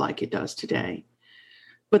not look like it does today.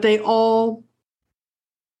 But they all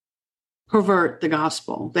pervert the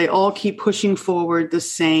gospel. They all keep pushing forward the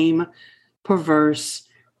same perverse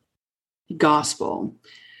gospel.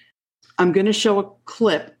 I'm going to show a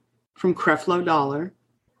clip from Creflo Dollar,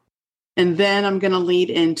 and then I'm going to lead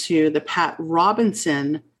into the Pat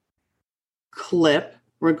Robinson clip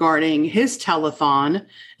regarding his telethon,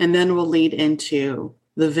 and then we'll lead into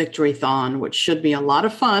the Victory-thon, which should be a lot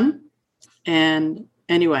of fun. And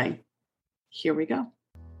anyway, here we go.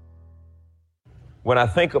 When I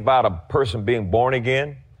think about a person being born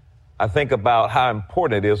again, I think about how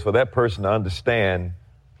important it is for that person to understand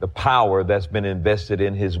the power that's been invested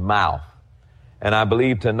in his mouth. And I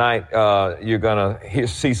believe tonight you're going to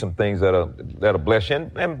see some things that'll bless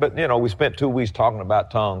you. But, you know, we spent 2 weeks talking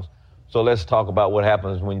about tongues. So let's talk about what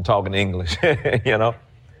happens when you're talking English, you know.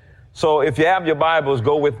 So if you have your Bibles,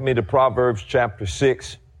 go with me to Proverbs chapter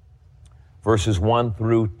 6, verses 1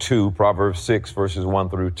 through 2. Proverbs 6, verses 1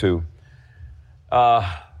 through 2.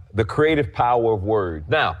 The creative power of words.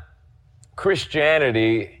 Now,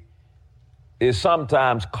 Christianity is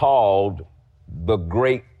sometimes called the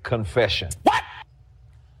Great Confession. What?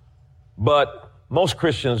 But most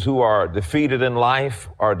Christians who are defeated in life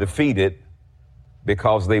are defeated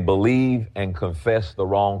because they believe and confess the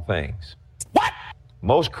wrong things. What?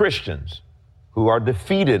 Most Christians who are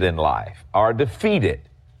defeated in life are defeated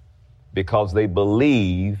because they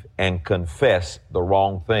believe and confess the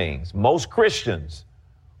wrong things. Most Christians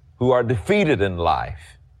who are defeated in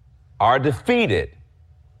life are defeated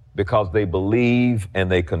because they believe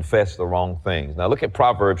and they confess the wrong things. Now look at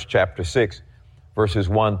Proverbs chapter 6, verses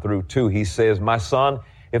 1 through 2. He says, "My son,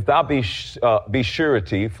 if thou be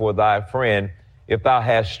surety for thy friend, if thou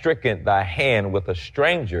hast stricken thy hand with a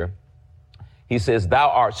stranger," he says, "thou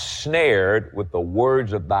art snared with the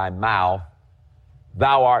words of thy mouth.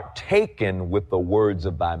 Thou art taken with the words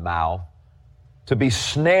of thy mouth." To be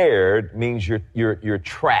snared means you're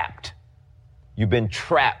trapped. You've been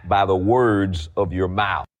trapped by the words of your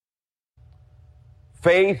mouth.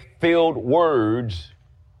 Faith-filled words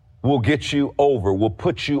will get you over, will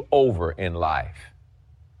put you over in life.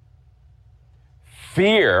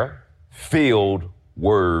 Fear-filled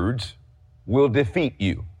words will defeat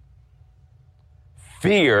you.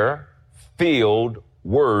 Fear-filled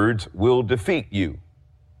words will defeat you.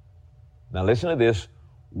 Now listen to this.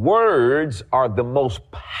 Words are the most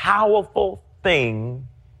powerful thing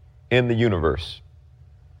in the universe.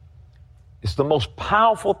 It's the most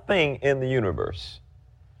powerful thing in the universe.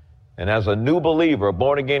 And as a new believer, a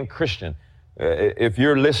born-again Christian, if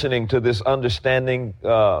you're listening to this understanding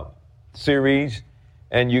series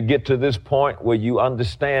and you get to this point where you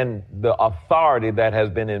understand the authority that has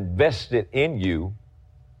been invested in you,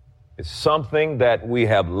 it's something that we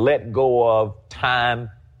have let go of time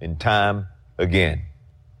and time again.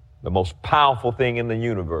 The most powerful thing in the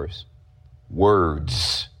universe,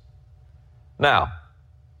 words. Now,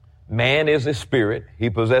 man is a spirit. He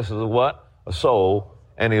possesses a what? A soul,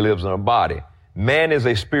 and he lives in a body. Man is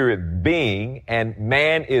a spirit being, and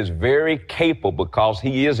man is very capable because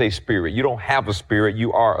he is a spirit. You don't have a spirit,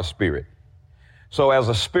 you are a spirit. So as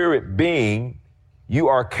a spirit being, you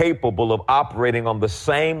are capable of operating on the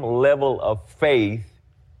same level of faith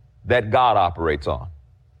that God operates on.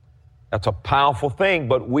 That's a powerful thing,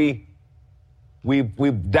 but we've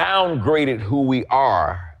downgraded who we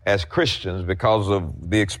are as Christians because of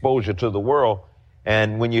the exposure to the world.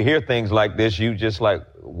 And when you hear things like this, you just like,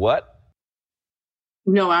 what?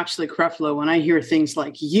 No, actually, Creflo, when I hear things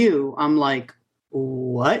like you, I'm like,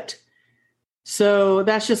 what? So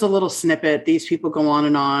that's just a little snippet. These people go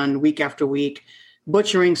on week after week,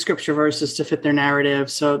 butchering scripture verses to fit their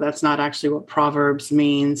narrative. So that's not actually what Proverbs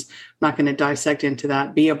means. I'm not going to dissect into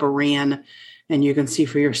that. Be a Berean, and you can see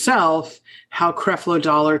for yourself how Creflo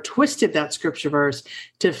Dollar twisted that scripture verse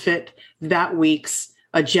to fit that week's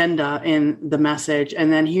agenda in the message.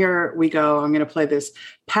 And then here we go. I'm going to play this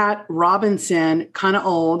Pat Robinson, kind of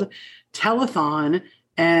old, telethon,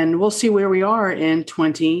 and we'll see where we are in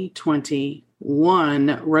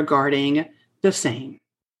 2021 regarding the same.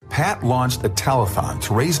 Pat launched a telethon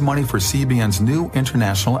to raise money for CBN's new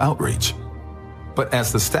international outreach. But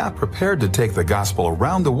as the staff prepared to take the gospel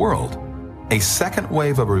around the world, a second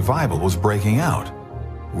wave of revival was breaking out,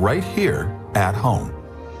 right here at home.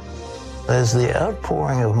 As the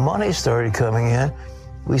outpouring of money started coming in,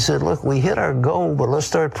 we said, look, we hit our goal, but let's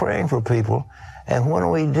start praying for people. And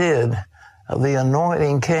when we did, the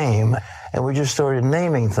anointing came, and we just started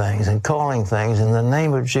naming things and calling things. In the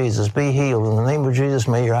name of Jesus, be healed. In the name of Jesus,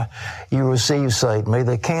 may you receive sight. May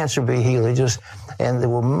the cancer be healed. And there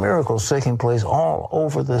were miracles taking place all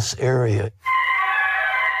over this area.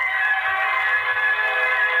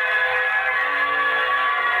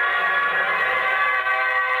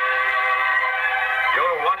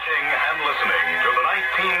 You're watching and listening to the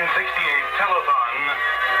 1968 telethon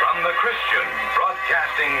from the Christian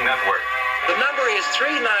Broadcasting Network. The number is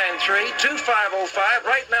 393-2505.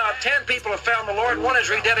 Right now, 10 people have found the Lord. One has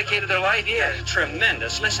rededicated their life. Yeah,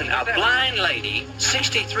 tremendous. Listen, a blind lady,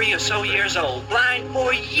 63 or so years old, blind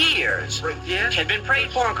for years, had been prayed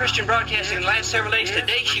for on Christian Broadcasting the last several days.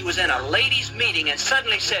 Today, she was in a ladies' meeting and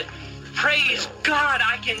suddenly said, praise God,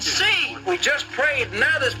 I can see. We just prayed.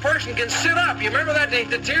 Now this person can sit up. You remember that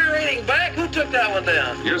deteriorating back? Who took that one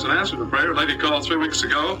down? Here's an answer to prayer. A lady called 3 weeks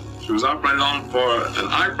ago. She was operated on for an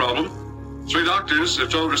eye problem. 3 doctors have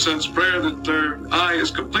told her since prayer that her eye is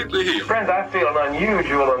completely healed. Friends, I feel an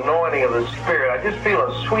unusual anointing of the Spirit. I just feel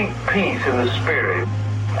a sweet peace in the Spirit.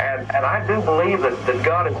 And I do believe that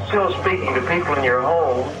God is still speaking to people in your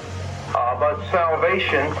home about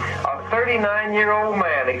salvation. A 39-year-old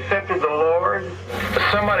man accepted the Lord.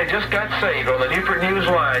 Somebody just got saved on the Newport News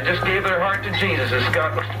line, just gave their heart to Jesus as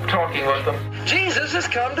God was talking with them. Jesus has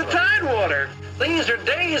come to Tidewater. These are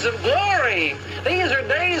days of glory. These are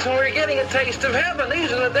days when we're getting a taste of heaven.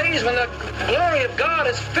 These are the days when the glory of God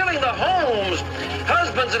is filling the homes.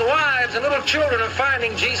 Husbands and wives and little children are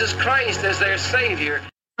finding Jesus Christ as their Savior.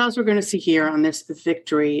 As we're going to see here on this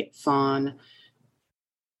Victory-thon,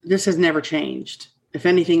 this has never changed. If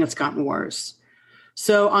anything, it's gotten worse.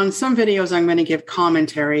 So on some videos, I'm going to give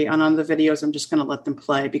commentary. On other videos, I'm just going to let them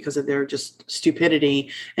play because of their just stupidity.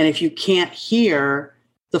 And if you can't hear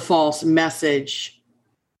the false message,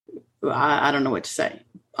 I don't know what to say.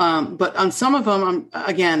 But on some of them,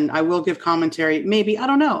 I will give commentary. Maybe, I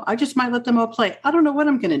don't know. I just might let them all play. I don't know what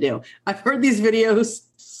I'm going to do. I've heard these videos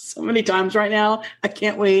so many times right now. I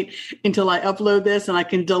can't wait until I upload this and I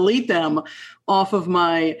can delete them off of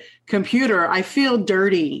my computer. I feel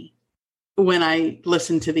dirty when I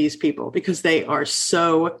listen to these people because they are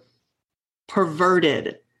so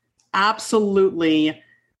perverted, absolutely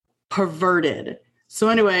perverted. So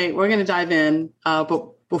anyway, we're going to dive in.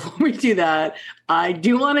 But before we do that, I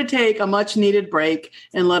do want to take a much needed break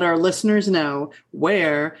and let our listeners know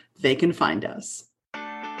where they can find us.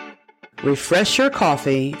 Refresh your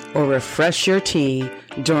coffee or refresh your tea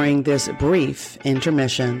during this brief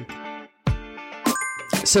intermission.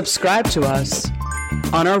 Subscribe to us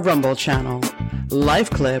on our Rumble channel,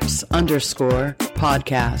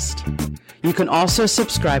 LifeClips_podcast. You can also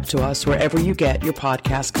subscribe to us wherever you get your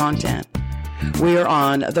podcast content. We are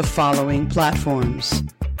on the following platforms: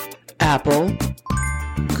 Apple,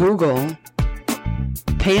 Google,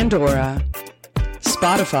 Pandora,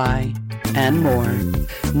 Spotify, and more.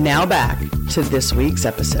 Now back to this week's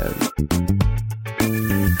episode.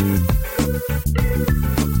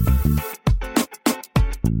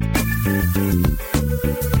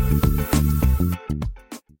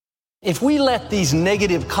 If we let these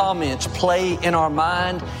negative comments play in our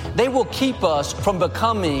mind, they will keep us from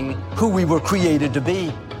becoming who we were created to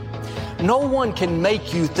be. No one can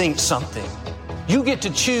make you think something. You get to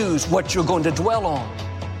choose what you're going to dwell on.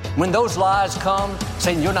 When those lies come,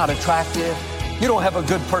 saying you're not attractive, you don't have a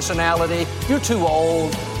good personality, you're too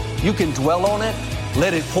old, you can dwell on it,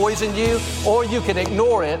 let it poison you, or you can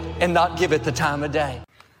ignore it and not give it the time of day.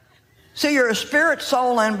 So you're a spirit,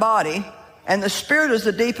 soul, and body. And the Spirit is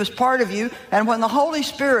the deepest part of you. And when the Holy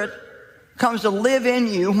Spirit comes to live in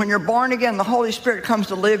you, when you're born again, the Holy Spirit comes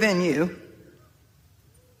to live in you.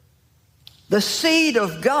 The seed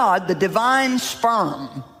of God, the divine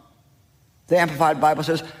sperm, the Amplified Bible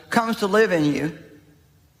says, comes to live in you.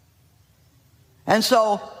 And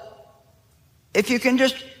so, if you can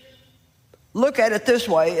just look at it this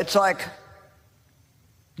way, it's like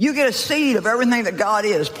you get a seed of everything that God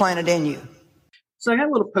is planted in you. So I got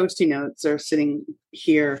little Post-it notes that are sitting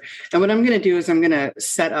here. And what I'm going to do is I'm going to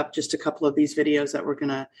set up just a couple of these videos that we're going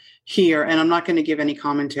to hear. And I'm not going to give any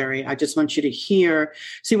commentary. I just want you to hear.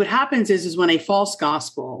 See, what happens is when a false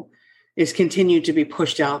gospel is continued to be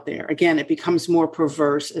pushed out there, again, it becomes more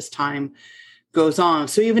perverse as time goes on.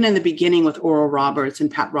 So even in the beginning with Oral Roberts and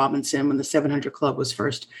Pat Robinson, when the 700 Club was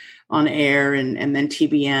first on air, and then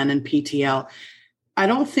TBN and PTL, I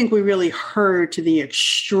don't think we really heard to the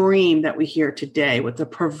extreme that we hear today with the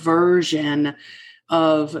perversion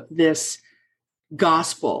of this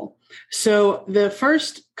gospel. So the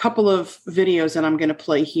first couple of videos that I'm going to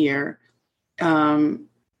play here,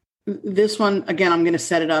 this one, again, I'm going to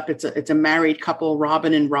set it up. It's a married couple,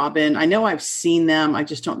 Robin and Robin. I know I've seen them. I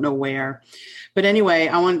just don't know where. But anyway,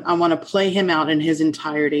 I want to play him out in his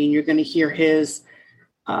entirety, and you're going to hear his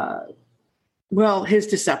his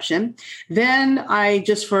deception. Then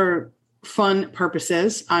just for fun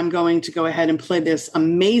purposes, I'm going to go ahead and play this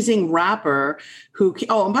amazing rapper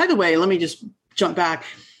and by the way, let me just jump back.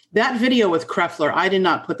 That video with Krefler, I did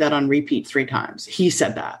not put that on repeat 3 times. He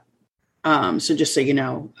said that. So just so you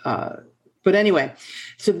know. But anyway,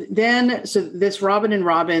 so this Robin and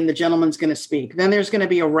Robin, the gentleman's going to speak. Then there's going to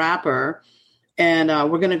be a rapper, and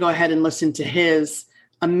we're going to go ahead and listen to his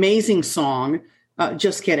amazing song.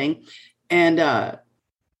 Just kidding. And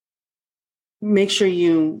make sure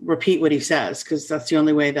you repeat what he says, because that's the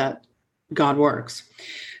only way that God works.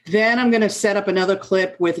 Then I'm going to set up another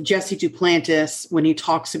clip with Jesse Duplantis when he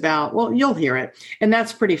talks about, well, you'll hear it. And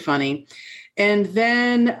that's pretty funny. And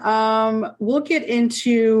then we'll get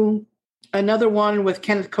into another one with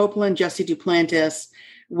Kenneth Copeland, Jesse Duplantis,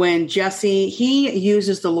 when he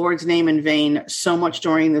uses the Lord's name in vain so much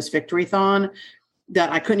during this Victory-thon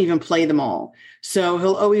that I couldn't even play them all. So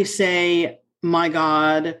he'll always say, my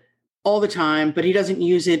God, all the time, but he doesn't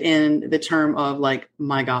use it in the term of like,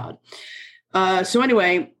 my God. So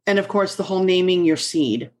anyway, and of course, the whole naming your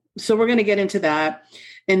seed. So we're going to get into that.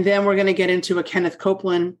 And then we're going to get into a Kenneth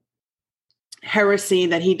Copeland heresy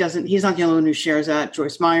that he's not the only one who shares that.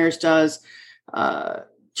 Joyce Myers does.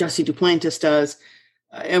 Jesse Duplantis does.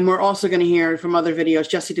 And we're also going to hear from other videos,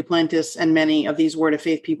 Jesse Duplantis and many of these Word of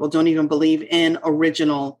Faith people don't even believe in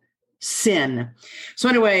original sin. So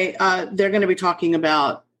anyway, they're going to be talking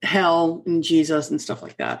about hell and Jesus and stuff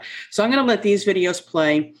like that. So I'm going to let these videos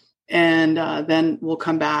play, and then we'll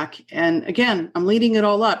come back. And again, I'm leading it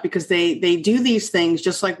all up because they do these things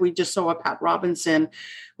just like we just saw with Pat Robinson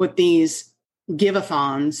with these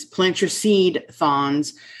give-a-thons, plant your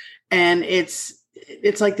seed-thons. And it's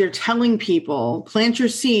like they're telling people, plant your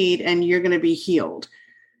seed and you're going to be healed.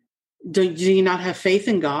 Do you not have faith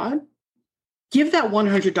in God? Give that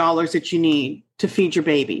 $100 that you need to feed your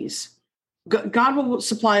babies. God will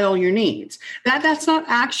supply all your needs. That's not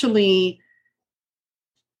actually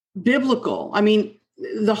biblical. I mean,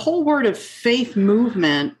 the whole Word of Faith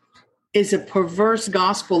movement is a perverse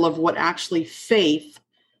gospel of what actually faith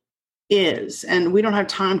is. And we don't have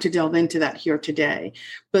time to delve into that here today.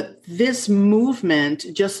 But this movement,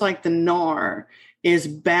 just like the NAR, is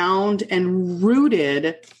bound and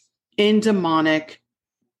rooted in demonic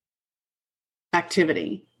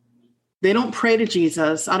activity. They don't pray to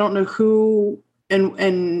Jesus. I don't know who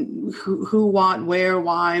and who, what, where,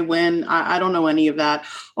 why, when. I don't know any of that.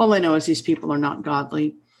 All I know is these people are not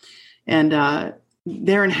godly. And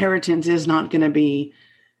their inheritance is not going to be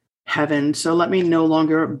heaven. So let me no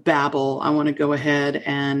longer babble. I want to go ahead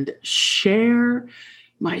and share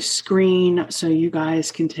my screen so you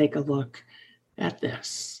guys can take a look at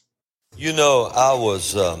this. You know, I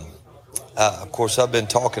was, of course, I've been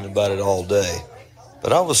talking about it all day,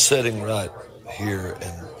 but I was sitting right here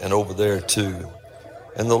and over there too.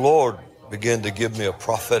 And the Lord began to give me a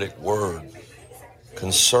prophetic word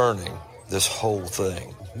concerning this whole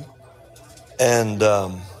thing. And,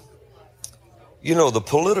 you know, the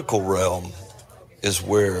political realm is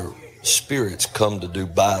where spirits come to do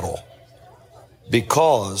battle,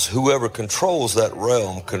 because whoever controls that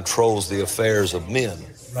realm controls the affairs of men.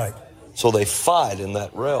 Right. So they fight in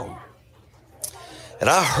that realm. And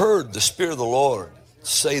I heard the Spirit of the Lord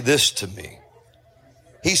say this to me.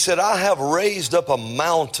 He said, I have raised up a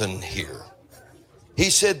mountain here. He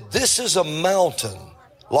said, this is a mountain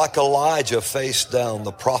like Elijah faced down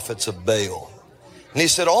the prophets of Baal. And he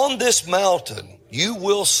said, on this mountain, you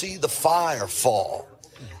will see the fire fall.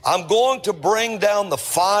 I'm going to bring down the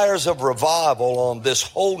fires of revival on this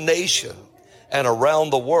whole nation and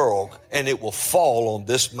around the world, and it will fall on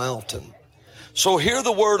this mountain. So hear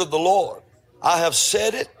the word of the Lord. I have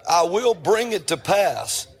said it, I will bring it to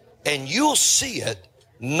pass, and you'll see it.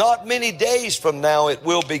 Not many days from now, it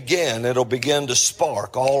will begin. It'll begin to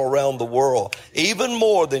spark all around the world, even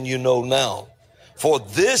more than you know now. For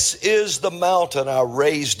this is the mountain I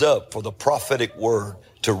raised up for the prophetic word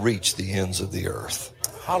to reach the ends of the earth.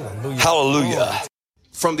 Hallelujah. Hallelujah.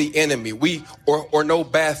 From the enemy, or no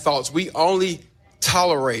bad thoughts. We only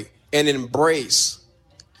tolerate and embrace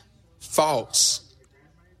thoughts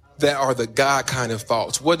that are the God kind of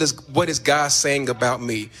thoughts. What is God saying about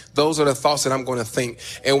me? Those are the thoughts that I'm going to think.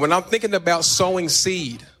 And when I'm thinking about sowing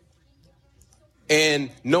seed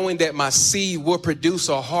and knowing that my seed will produce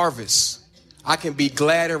a harvest, I can be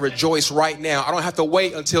glad and rejoice right now. I don't have to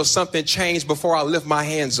wait until something changed before I lift my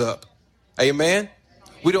hands up. Amen.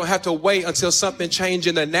 We don't have to wait until something changes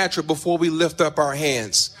in the natural before we lift up our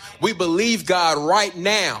hands. We believe God right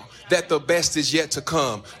now that the best is yet to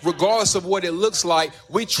come. Regardless of what it looks like,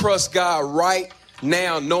 we trust God right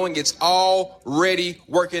now, knowing it's already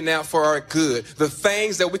working out for our good. The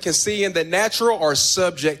things that we can see in the natural are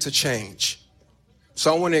subject to change.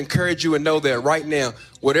 So I want to encourage you and know that right now,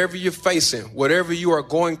 whatever you're facing, whatever you are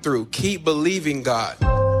going through, keep believing God.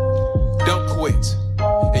 Don't quit.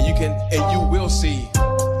 And you will see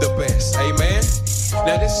the best. Amen.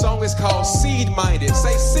 Now this song is called Seed Minded.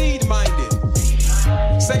 Say seed minded.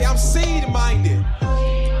 Say I'm seed minded.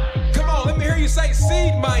 Come on, let me hear you say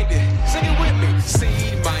seed minded. Sing it with me.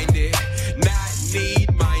 Seed minded, not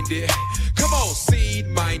need minded. Come on, seed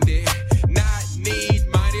minded, not need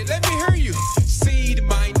minded. Let me hear you. Seed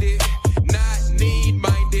minded, not need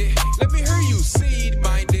minded. Let me hear you. Seed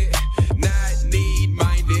minded, not need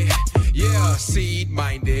minded. Yeah, seed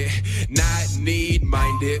minded, not need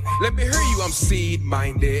minded. Let me hear you. I'm seed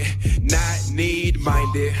minded, not need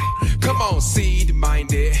minded. Come on, seed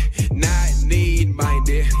minded, not need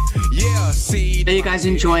minded. Yeah, seed. Are you guys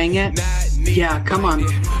enjoying it? Yeah, come on.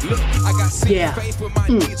 Look, I got seed faith when my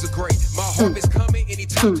needs are great. My harvest coming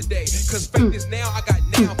anytime today. Cause faith is now, I got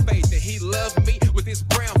now faith. And he loved me with his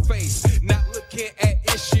brown face. Not looking at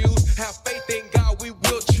issues. Have faith in God, we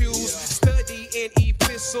will choose. Study in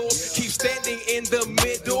epistles. Keep standing in the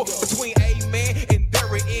middle between amen and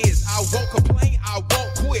there it is. I won't complain, I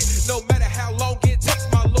won't quit. No matter how long it takes,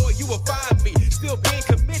 my Lord, you will find me still being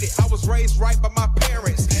committed. I was raised right by my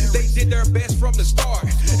parents. They did their best from the start.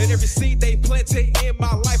 And every seed they planted in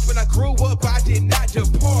my life when I grew up, I did not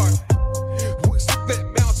depart. With that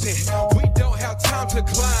mountain, we don't have time to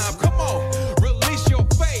climb. Come on, release your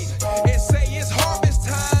faith and say it's harvest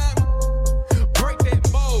time. Break that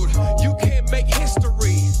mold, you can make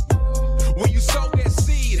history. When you sow that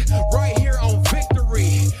seed right here on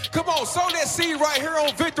Victory. Come on, sow that seed right here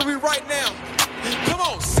on Victory right now. Come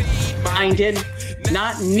on, seed minded,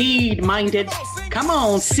 not need minded. Come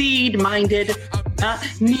on, seed minded, not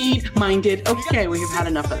need minded. Okay, we've had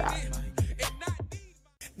enough of that.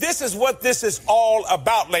 This is what this is all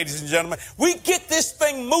about, ladies and gentlemen. We get this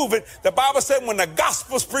thing moving. The Bible said when the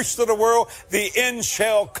gospel's preached to the world, the end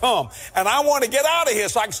shall come. And I want to get out of here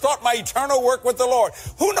so I can start my eternal work with the Lord.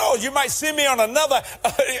 Who knows? You might see me on another,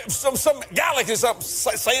 some galaxy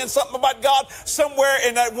saying something about God somewhere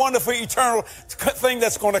in that wonderful eternal thing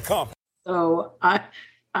that's going to come. So I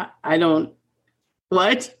don't,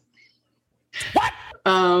 what?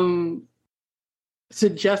 So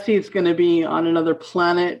Jesse's going to be on another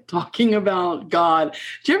planet talking about God.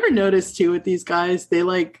 Do you ever notice too with these guys, they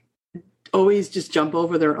like always just jump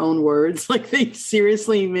over their own words. Like they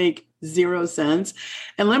seriously make zero sense.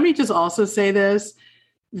 And let me just also say this,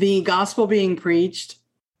 the gospel being preached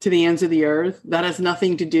to the ends of the earth, that has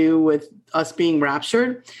nothing to do with us being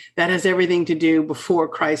raptured. That has everything to do before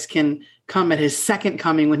Christ can come at his second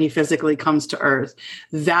coming when he physically comes to earth.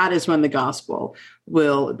 That is when the gospel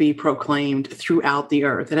will be proclaimed throughout the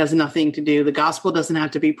earth. It has nothing to do. The gospel doesn't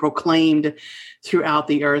have to be proclaimed throughout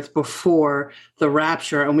the earth before the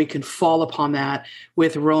rapture. And we can fall upon that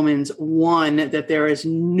with Romans 1, that there is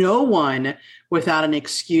no one without an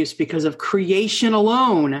excuse because of creation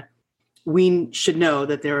alone. We should know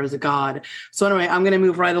that there is a God. So anyway, I'm going to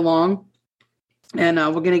move right along and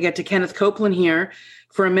we're going to get to Kenneth Copeland here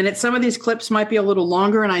for a minute. Some of these clips might be a little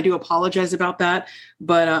longer, and I do apologize about that.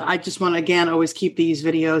 But I just want to, again, always keep these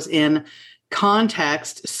videos in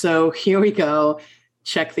context. So here we go.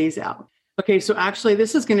 Check these out. Okay, so actually,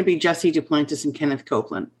 this is going to be Jesse Duplantis and Kenneth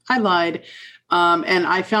Copeland. I lied. And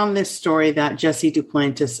I found this story that Jesse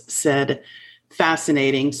Duplantis said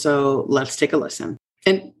fascinating. So let's take a listen.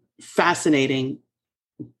 And fascinating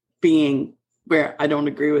being where I don't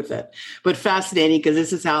agree with it, but fascinating because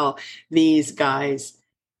this is how these guys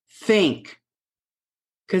think.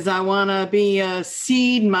 Because I want to be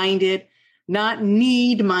seed-minded, not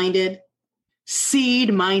need-minded.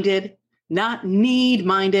 Seed-minded, not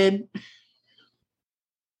need-minded.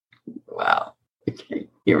 Wow. Okay,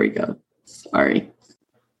 here we go. Sorry.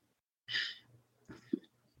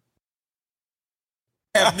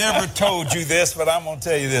 I've never told you this, but I'm going to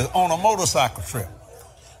tell you this. On a motorcycle trip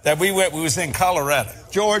that we was in Colorado.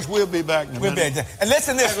 George, we'll be back in a minute. And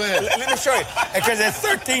listen to this. Let me show you. Because there's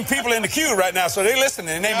 13 people in the queue right now, so they're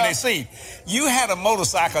listening and naming their seat. You had a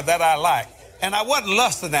motorcycle that I like, and I wasn't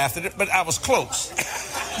lusting after it, but I was close.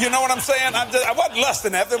 You know what I'm saying? I wasn't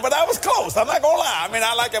lusting after it, but I was close. I'm not going to lie. I mean,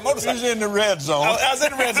 I like that motorcycle. He was in the red zone. I was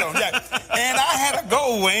in the red zone, yeah. And I had a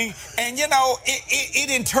gold wing, and, you know,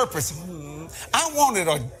 it interprets. I wanted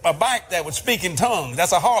a bike that would speak in tongues.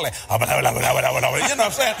 That's a Harley. You know what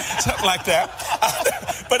I'm saying? Something like that.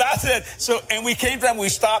 But I said, and we came down, we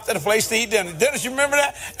stopped at a place to eat dinner. Dennis, you remember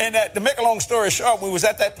that? And to make a long story short, we was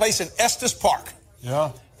at that place in Estes Park.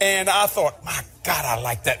 Yeah. And I thought, my God, I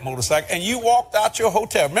like that motorcycle. And you walked out your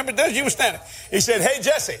hotel. Remember, Dennis, you were standing. He said, hey,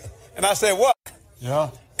 Jesse. And I said, what? Yeah.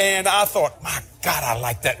 And I thought, my God, I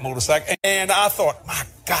like that motorcycle. And I thought, my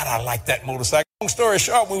God, I like that motorcycle. Long story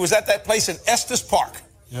short, we was at that place in Estes Park.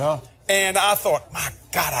 Yeah. And I thought, my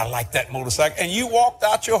God, I like that motorcycle. And you walked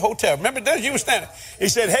out your hotel. Remember, Dennis, you were standing. He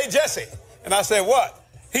said, hey, Jesse. And I said, what?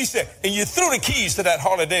 He said, and you threw the keys to that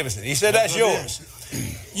Harley Davidson. He said, that's yours.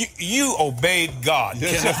 You obeyed God.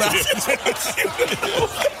 Yes,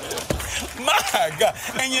 my God.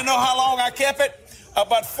 And you know how long I kept it?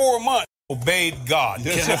 About 4 months. Obeyed God.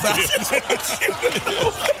 Yes,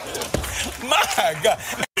 my God.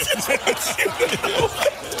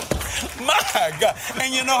 My God.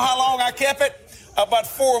 And you know how long I kept it? About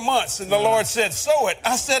 4 months. And the Lord said, sow it.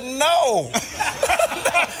 I said, no.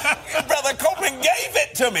 Brother Copeland gave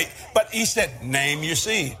it to me. But he said, name your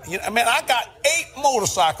seed. You know, I mean, I got 8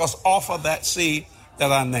 motorcycles off of that seed that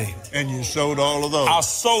I named. And you sold all of those? I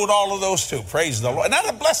sold all of those too. Praise the Lord. And that's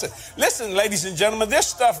a blessing. Listen, ladies and gentlemen, this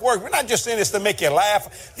stuff works. We're not just saying this to make you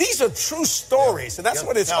laugh. These are true stories, and that's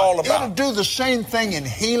what it's all about. It'll do the same thing in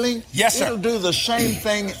healing. Yes, sir. It'll do the same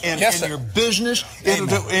thing in your business. Amen. It'll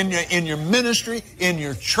do in your ministry, in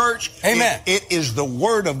your church. Amen. It is the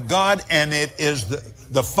Word of God, and it is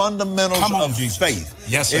the fundamentals of faith.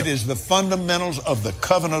 Yes, sir. It is the fundamentals of the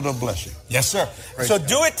covenant of blessing. Yes, sir. Praise so God.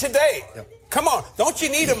 do it today. Yep. Come on. Don't you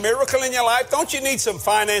need a miracle in your life? Don't you need some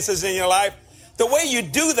finances in your life? The way you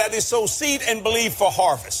do that is sow seed and believe for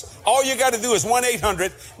harvest. All you got to do is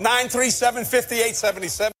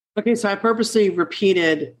 1-800-937-5877. Okay, so I purposely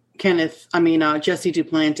repeated Jesse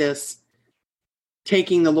Duplantis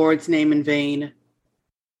taking the Lord's name in vain.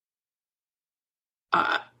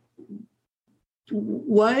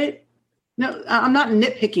 What? No, I'm not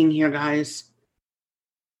nitpicking here, guys.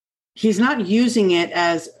 He's not using it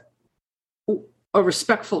as a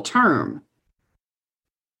respectful term.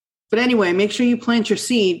 But anyway, make sure you plant your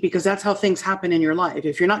seed, because that's how things happen in your life.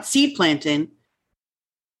 If you're not seed planting,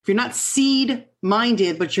 if you're not seed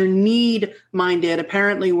minded, but you're need minded,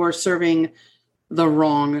 apparently we're serving the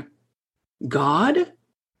wrong God.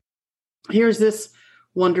 Here's this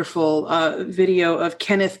wonderful video of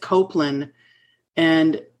Kenneth Copeland,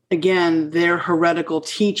 and again, their heretical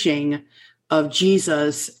teaching of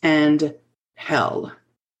Jesus and hell.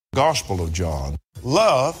 Gospel of John.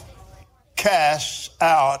 Love casts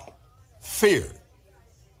out fear.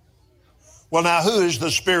 Well, now, who is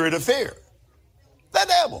the spirit of fear? The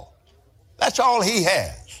devil. That's all he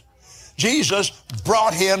has. Jesus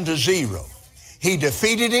brought him to zero. He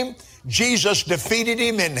defeated him. Jesus defeated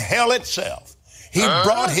him in hell itself. He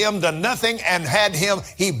brought him to nothing and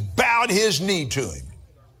he bowed his knee to him.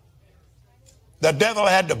 The devil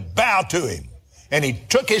had to bow to him, and he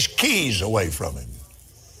took his keys away from him.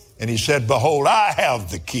 And he said, behold, I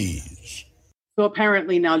have the keys. So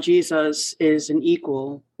apparently now Jesus is an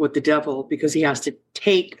equal with the devil, because he has to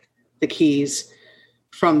take the keys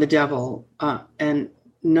from the devil. And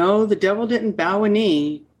no, the devil didn't bow a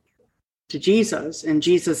knee to Jesus, and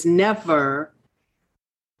Jesus never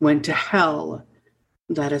went to hell.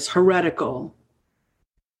 That is heretical.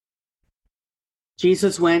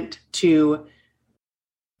 Jesus went to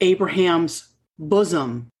Abraham's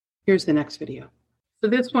bosom. Here's the next video. So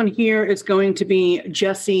this one here is going to be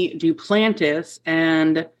Jesse Duplantis,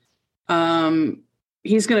 and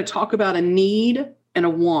he's going to talk about a need and a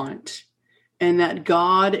want, and that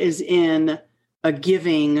God is in a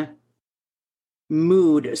giving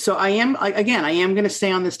mood. So I am going to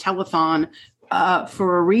stay on this telethon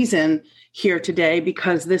for a reason here today,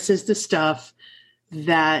 because this is the stuff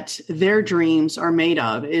that their dreams are made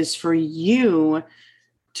of, is for you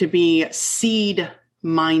to be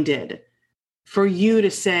seed-minded, for you to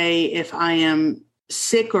say, if I am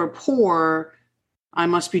sick or poor, I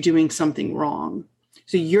must be doing something wrong.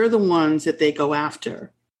 So you're the ones that they go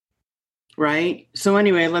after, right? So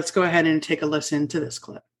anyway, let's go ahead and take a listen to this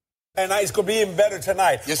clip. And it's going to be even better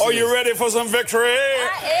tonight. Yes, Are you ready for some victory?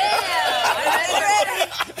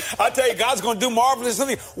 I tell you, God's going to do marvelous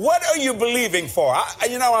things. What are you believing for? I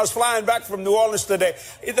was flying back from New Orleans today.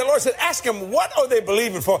 The Lord said, ask them, what are they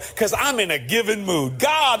believing for? Because I'm in a giving mood.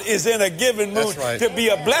 God is in a giving mood to be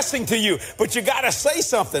a blessing to you. But you got to say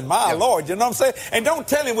something, my Lord. You know what I'm saying? And don't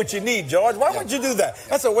tell him what you need, George. Why would you do that?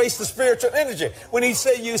 That's a waste of spiritual energy. When he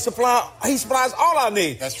said he supplies all our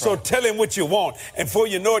needs. That's right. So tell him what you want. And before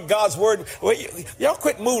you know it, God's word, y'all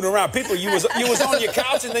quit moving around. People, you was on your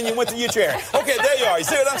couch and then you went to your chair. Okay, there you are. You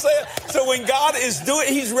see what I'm saying? So when God is doing,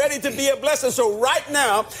 he's ready to be a blessing. So right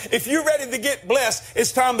now, if you're ready to get blessed,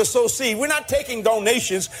 it's time to sow seed. We're not taking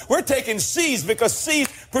donations. We're taking seeds because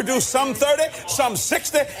seeds produce some 30, some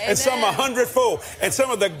 60, and some 100-fold. And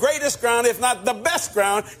some of the greatest ground, if not the best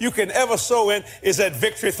ground you can ever sow in is at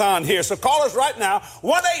Victory-thon here. So call us right now,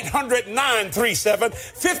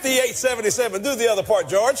 1-800-937-5877. Do the other part,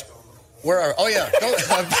 George. I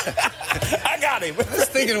got him. I was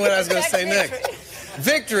thinking what I was going to say next.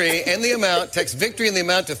 Victory and the amount. Text victory and the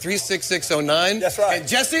amount to 36609. That's right. And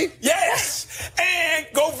Jesse? Yes. And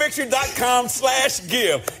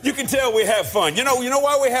govictory.com/give. You can tell we have fun. You know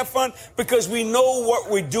why we have fun? Because we know what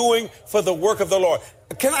we're doing for the work of the Lord.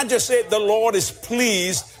 Can I just say the Lord is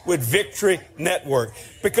pleased with Victory Network?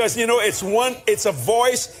 Because, it's a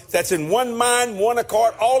voice that's in one mind, one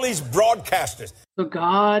accord, all these broadcasters. So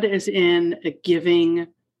God is in a giving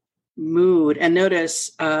mood. And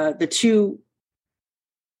notice the two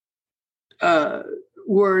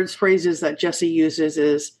phrases that Jesse uses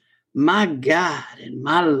is my God and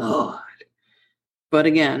my Lord. But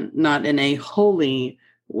again, not in a holy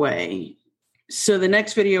way. So the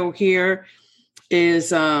next video here is,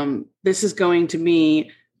 this is going to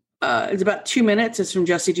be, it's about 2 minutes. It's from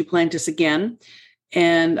Jesse Duplantis again.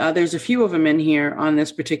 And there's a few of them in here on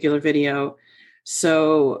this particular video.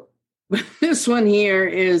 So this one here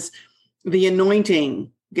is the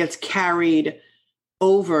anointing gets carried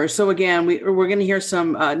over. So again, we're going to hear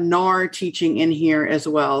some NAR teaching in here as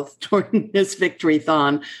well during this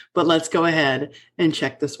Victory-thon. But let's go ahead and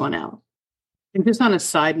check this one out. And just on a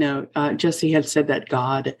side note, Jesse had said that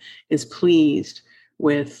God is pleased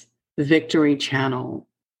with the Victory Channel.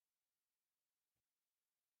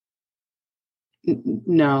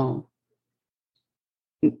 No.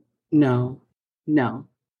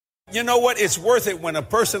 You know what? It's worth it when a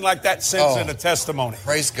person like that sends in a testimony.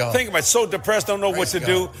 Praise God. Think about it. So depressed, don't know what to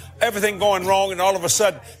do. Everything going wrong, and all of a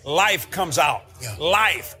sudden, life comes out. Yeah.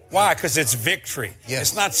 Life. Why? Because it's victory. Yes.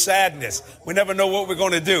 It's not sadness. We never know what we're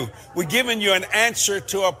going to do. We're giving you an answer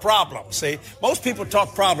to a problem. See, most people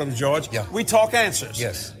talk problems, George. Yeah. We talk answers.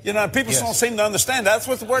 Yes. People don't seem to understand that. That's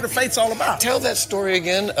what the Word of Faith's all about. Tell that story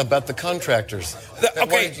again about the contractors.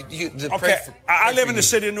 I live in the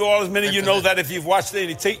city of New Orleans. Many of you know that if you've watched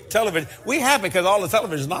any television. We haven't because all the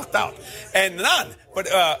television is knocked out. And none. But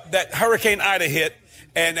that Hurricane Ida hit.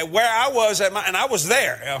 And where I was and I was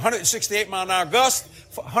there, 168 mile an hour gust,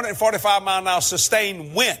 145 mile an hour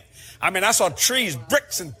sustained wind. I mean, I saw trees,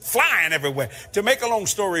 bricks, and flying everywhere. To make a long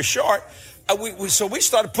story short, we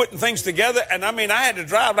started putting things together. And I mean, I had to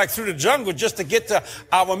drive like through the jungle just to get to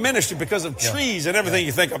our ministry because of trees and everything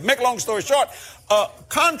you think of. Make a long story short, a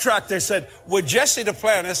contractor said, would Jesse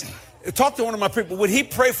Duplantis talk to one of my people? Would he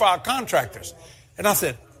pray for our contractors? And I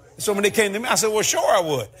said, so when they came to me, I said, well, sure I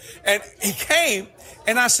would. And he came.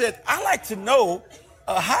 And I said, I'd like to know,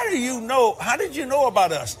 how did you know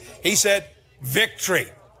about us? He said, Victory.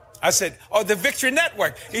 I said, the Victory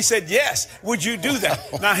Network. He said, yes. Would you do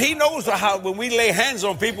that? Now, he knows how when we lay hands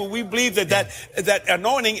on people, we believe that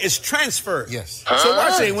anointing is transferred. Yes. So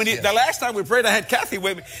watch it. The last time we prayed, I had Kathy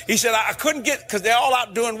with me. He said, I couldn't because they're all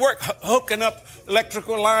out doing work, hooking up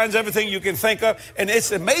electrical lines, everything you can think of. And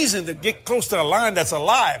it's amazing to get close to a line that's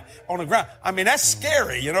alive on the ground. I mean, that's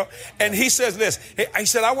scary, And he says this. He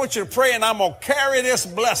said, I want you to pray, and I'm going to carry this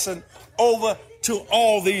blessing over to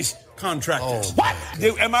all these contractors. What?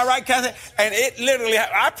 Am I right, Kathy? And it literally,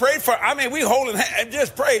 I prayed we holding hands and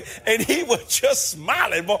just prayed, and he was just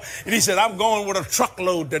smiling, boy. And he said, I'm going with a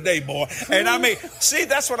truckload today, boy. And see,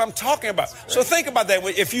 that's what I'm talking about. So think about that.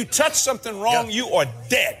 If you touch something wrong, you are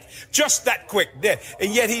dead. Just that quick, dead.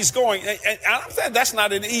 And yet he's going, and I'm saying that's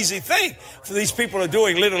not an easy thing for these people are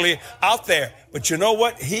doing literally out there. But you know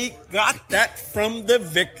what? He got that from the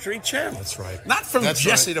Victory Channel. That's right. Not from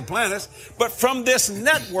Jesse Duplantis, but from this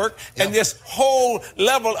network and this whole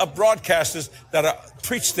level of broadcasters that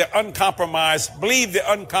preach the uncompromised, believe the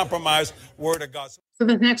uncompromised word of God. So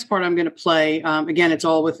the next part I'm going to play, again, it's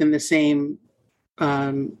all within the same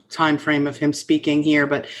time frame of him speaking here.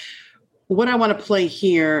 But what I want to play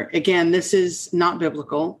here, again, this is not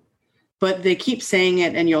biblical, but they keep saying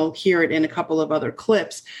it, and you'll hear it in a couple of other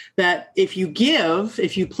clips, that if you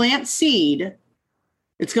plant seed,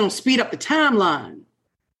 it's going to speed up the timeline.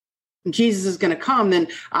 And Jesus is going to come. Then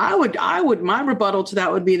I would, my rebuttal to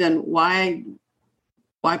that would be, then why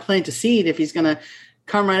plant a seed? If he's going to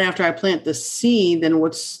come right after I plant the seed, then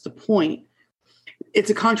what's the point?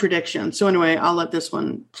 It's a contradiction. So anyway, I'll let this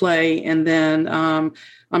one play. And then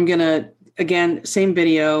I'm going to, again, same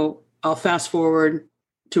video, I'll fast forward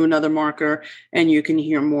to another marker, and you can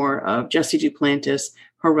hear more of Jesse Duplantis'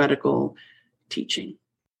 heretical teaching.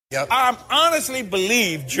 Yep. I honestly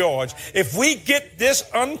believe, George, if we get this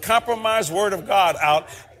uncompromised word of God out,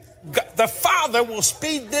 the Father will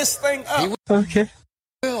speed this thing up. Okay.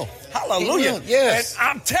 Hallelujah. Will, yes. And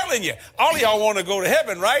I'm telling you, all of y'all want to go to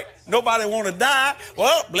heaven, right? Nobody want to die.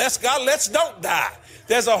 Well, bless God, let's don't die.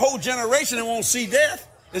 There's a whole generation that won't see death.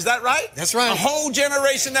 Is that right? That's right. A whole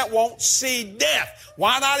generation that won't see death.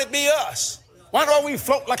 Why not it be us? Why don't we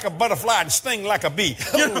float like a butterfly and sting like a bee?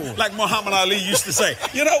 You know, like Muhammad Ali used to say.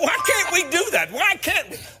 You know, why can't we do that? Why can't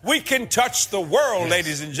we? We can touch the world,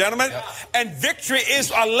 ladies and gentlemen. Yeah. And victory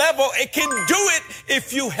is a level. It can do it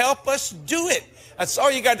if you help us do it. That's all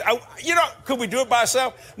you got. You know, could we do it by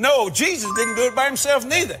ourselves? No, Jesus didn't do it by himself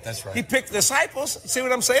neither. That's right. He picked disciples. See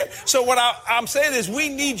what I'm saying? So what I'm saying is we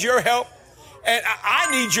need your help. And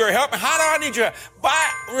I need your help. And how do I need your help?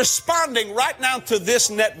 By responding right now to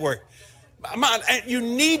this network. And you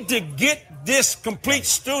need to get this complete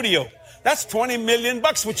studio. That's $20 million,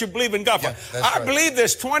 what you believe in God for. Yeah, I believe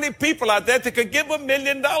there's 20 people out there that could give $1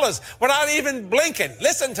 million without even blinking.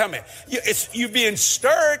 Listen to me. You're being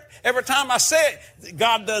stirred every time I say it.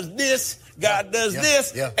 God does this. God does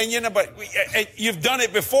this. Yeah. And, you know, but you've done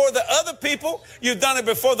it before the other people. You've done it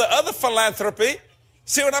before the other philanthropy.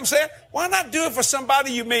 See what I'm saying? Why not do it for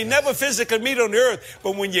somebody you may never physically meet on the earth,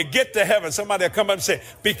 but when you get to heaven, somebody will come up and say,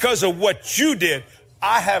 because of what you did,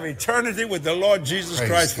 I have eternity with the Lord Jesus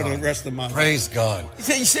Christ for the rest of my life. Praise God.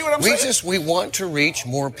 You see what I'm saying? We want to reach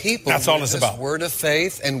more people. That's all it's about. Word of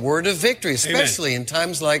faith and word of victory, especially in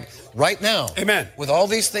times like right now. Amen. With all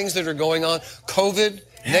these things that are going on, COVID,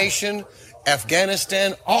 nation,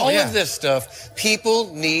 Afghanistan, all of this stuff,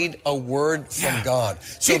 people need a word from God.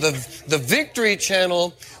 So the Victory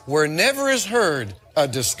Channel, where never is heard a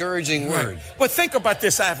discouraging word. But think about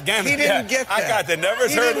this Afghanistan. He didn't get that. I got that. Never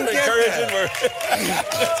heard an encouraging word.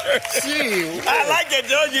 Gee, I like it,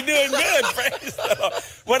 George. You're doing good. Praise the Lord.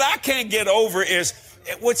 What I can't get over is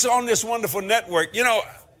what's on this wonderful network. You know,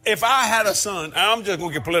 if I had a son, I'm just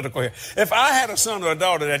going to get political here. If I had a son or a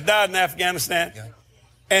daughter that died in Afghanistan,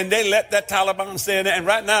 and they let that Taliban stay in there, and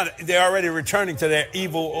right now they're already returning to their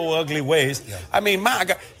evil, ugly ways. Yeah. I mean, my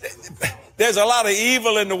God, there's a lot of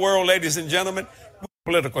evil in the world, ladies and gentlemen.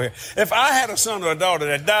 Political here. If I had a son or a daughter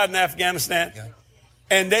that died in Afghanistan,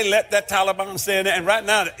 and they let that Taliban stay in there, and right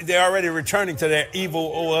now they're already returning to their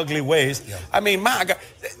evil, ugly ways. Yeah. I mean, my God,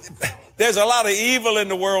 there's a lot of evil in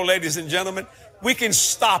the world, ladies and gentlemen. We can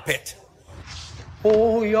stop it.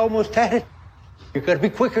 Oh, you almost had it. You got to be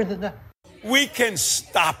quicker than that. We can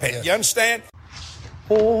stop it. You understand?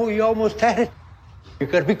 Oh, you almost had it. You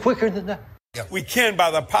got to be quicker than that. We can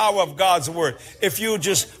by the power of God's word. If you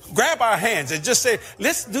just grab our hands and just say,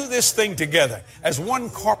 let's do this thing together as one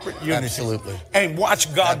corporate unity. Absolutely. And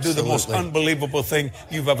watch God do the most unbelievable thing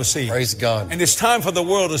you've ever seen. Praise God. And it's time for the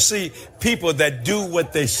world to see people that do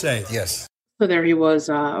what they say. Yes. So there he was.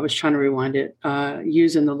 I was trying to rewind it,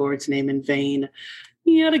 using the Lord's name in vain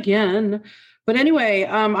yet again. But anyway,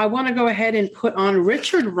 I want to go ahead and put on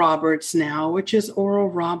Richard Roberts now, which is Oral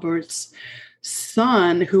Roberts'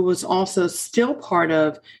 son, who was also still part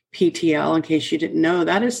of PTL, in case you didn't know.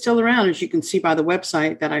 That is still around, as you can see by the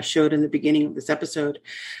website that I showed in the beginning of this episode.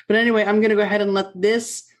 But anyway, I'm going to go ahead and let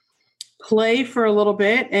this play for a little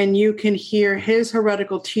bit, and you can hear his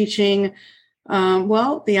heretical teaching.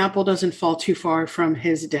 Well, the apple doesn't fall too far from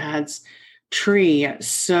his dad's tree.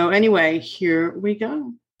 So anyway, here we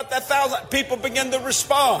go. That 1,000 people begin to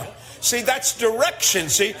respond. See, that's direction.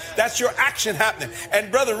 See, that's your action happening.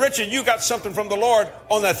 And Brother Richard, you got something from the Lord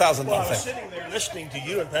on that $1,000 well, I was sitting there listening to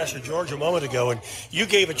you and Pastor George a moment ago, and you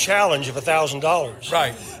gave a challenge of $1,000.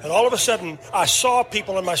 Right. And all of a sudden, I saw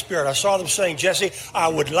people in my spirit. I saw them saying, Jesse, I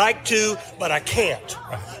would like to, but I can't.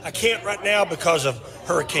 Right. I can't right now because of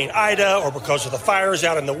Hurricane Ida, or because of the fires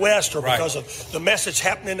out in the West, or because of the mess that's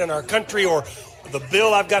happening in our country, or the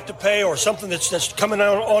bill I've got to pay, or something that's coming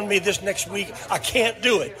on me this next week. I can't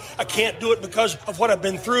do it. I can't do it because of what I've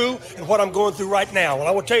been through and what I'm going through right now. Well,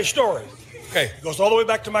 I will tell you a story. Okay. It goes all the way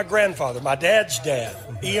back to my grandfather, my dad's dad,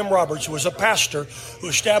 E.M. Roberts, who was a pastor who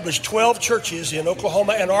established 12 churches in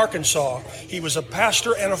Oklahoma and Arkansas. He was a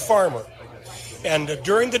pastor and a farmer. And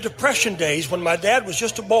during the Depression days, when my dad was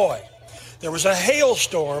just a boy, there was a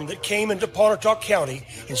hailstorm that came into Pontotoc County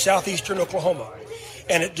in southeastern Oklahoma.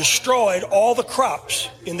 And it destroyed all the crops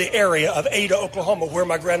in the area of Ada, Oklahoma, where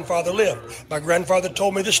my grandfather lived. My grandfather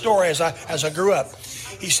told me the story as I grew up.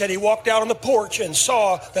 He said he walked out on the porch and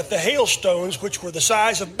saw that the hailstones, which were the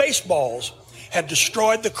size of baseballs, had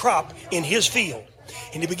destroyed the crop in his field.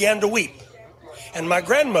 And he began to weep. And my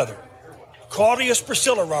grandmother, Claudius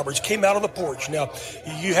Priscilla Roberts, came out on the porch. Now,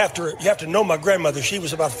 you have to know my grandmother. She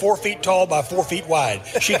was about 4 feet tall by 4 feet wide.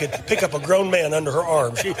 She could pick up a grown man under her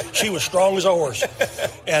arm. She was strong as a horse.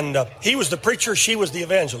 And he was the preacher. She was the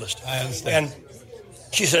evangelist. I understand.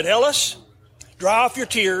 And she said, Ellis, dry off your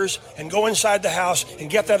tears and go inside the house and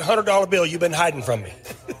get that $100 bill you've been hiding from me.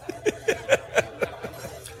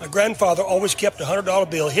 My grandfather always kept a $100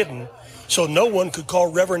 bill hidden so no one could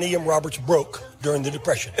call Reverend E.M. Roberts broke during the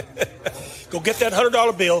Depression. Go get that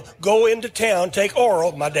 $100 bill, go into town, take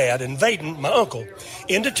Oral, my dad, and Vaden, my uncle,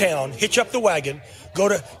 into town, hitch up the wagon, go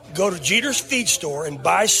to Jeter's feed store and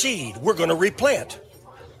buy seed. We're going to replant.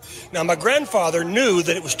 Now, my grandfather knew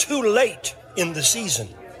that it was too late in the season.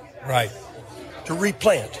 Right. To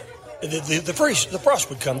replant. The frost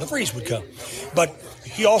would come, the freeze would come. But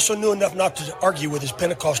he also knew enough not to argue with his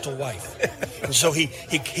Pentecostal wife. And so he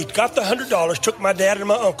got the $100, took my dad and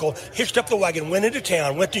my uncle, hitched up the wagon, went into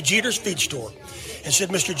town, went to Jeter's feed store, and said,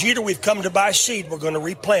 Mr. Jeter, we've come to buy seed. We're going to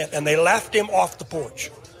replant. And they laughed him off the porch.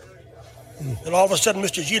 And all of a sudden,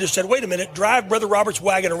 Mr. Jeter said, wait a minute, drive Brother Robert's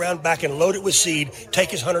wagon around back and load it with seed. Take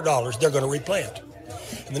his $100. They're going to replant.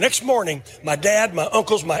 And the next morning, my dad, my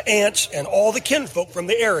uncles, my aunts, and all the kinfolk from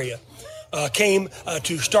the area came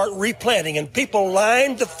to start replanting, and people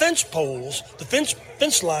lined the fence poles, the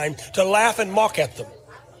fence line, to laugh and mock at them.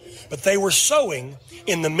 But they were sowing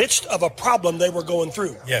in the midst of a problem they were going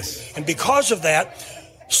through. Yes. And because of that,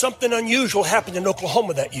 something unusual happened in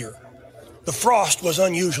Oklahoma that year. The frost was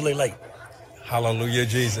unusually late. Hallelujah,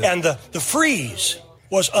 Jesus. And the freeze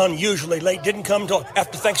was unusually late, didn't come until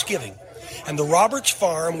after Thanksgiving. And the Roberts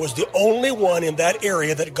farm was the only one in that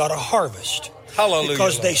area that got a harvest. Hallelujah.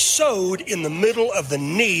 Because they sowed in the middle of the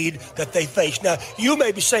need that they faced. Now, you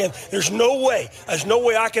may be saying, there's no way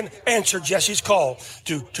I can answer Jesse's call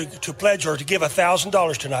to pledge or to give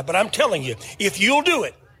 $1,000 tonight. But I'm telling you, if you'll do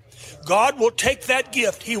it, God will take that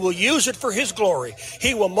gift. He will use it for His glory.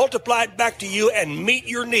 He will multiply it back to you and meet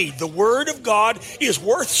your need. The Word of God is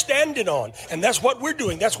worth standing on. And that's what we're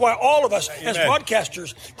doing. That's why all of us as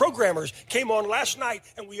broadcasters, programmers, came on last night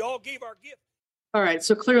and we all gave our gift. All right.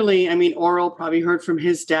 So clearly, I mean, Oral probably heard from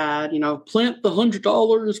his dad, plant the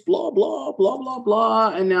 $100, blah, blah, blah, blah, blah.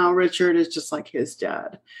 And now Richard is just like his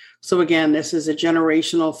dad. So again, this is a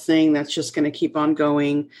generational thing that's just going to keep on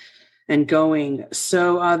going and going.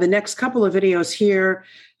 So the next couple of videos here,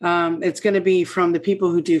 it's going to be from the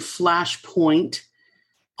people who do Flashpoint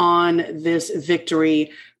on this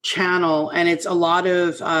Victory channel. And it's a lot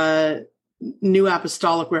of New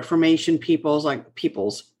Apostolic Reformation peoples.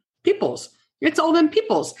 It's all them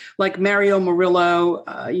peoples like Mario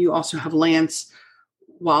Murillo. You also have Lance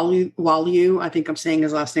Wallyu. I think I'm saying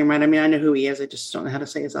his last name right. I mean, I know who he is. I just don't know how to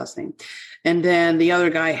say his last name. And then the other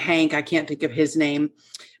guy, Hank, I can't think of his name.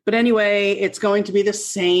 But anyway, it's going to be the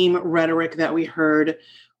same rhetoric that we heard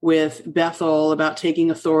with Bethel about taking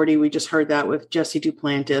authority. We just heard that with Jesse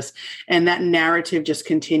Duplantis. And that narrative just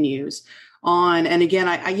continues on. And again,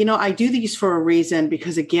 I do these for a reason,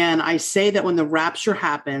 because again, I say that when the rapture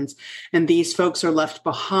happens and these folks are left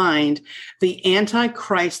behind, the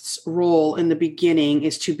Antichrist's role in the beginning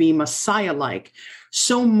is to be Messiah-like,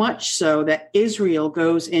 so much so that Israel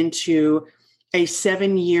goes into a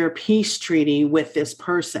 7-year peace treaty with this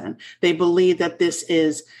person. They believe that this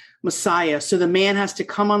is Messiah. So the man has to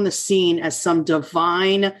come on the scene as some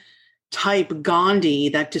divine type Gandhi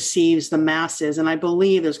that deceives the masses. And I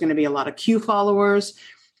believe there's going to be a lot of Q followers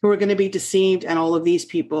who are going to be deceived. And all of these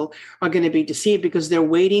people are going to be deceived because they're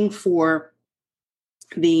waiting for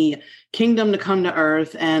the kingdom to come to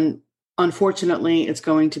earth. And unfortunately, it's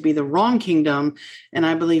going to be the wrong kingdom. And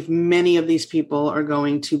I believe many of these people are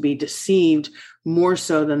going to be deceived more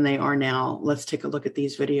so than they are now. Let's take a look at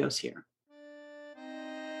these videos here.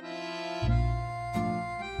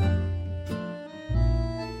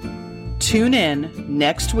 Tune in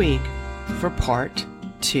next week for part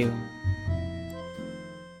 2.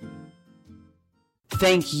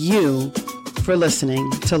 Thank you for listening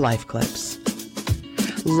to Life Clips.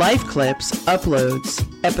 Life Clips uploads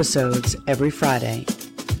episodes every Friday.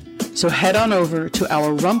 So head on over to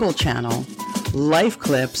our Rumble channel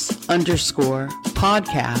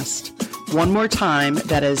LifeClips_podcast. One more time,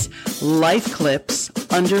 that is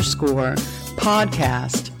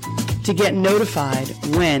LifeClips_podcast to get notified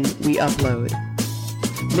when we upload.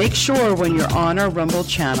 Make sure when you're on our Rumble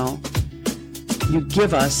channel, you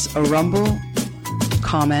give us a Rumble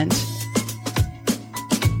comment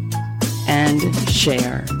and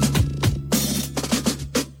share.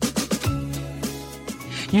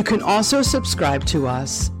 You can also subscribe to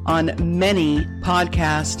us on many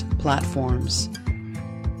podcast platforms,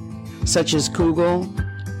 such as Google,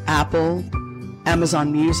 Apple,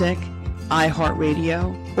 Amazon Music,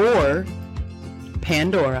 iHeartRadio, or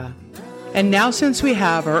Pandora. And now, since we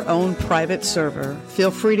have our own private server,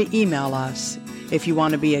 feel free to email us if you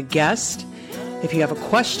want to be a guest. If you have a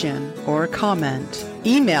question or a comment,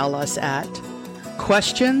 email us at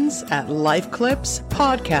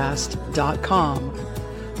questions@lifeclipspodcast.com.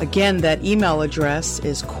 Again, that email address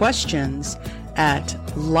is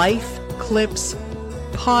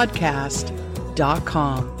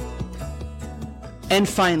questions@lifeclipspodcast.com. And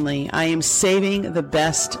finally, I am saving the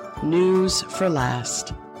best news for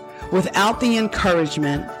last. Without the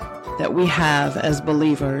encouragement that we have as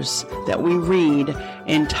believers, that we read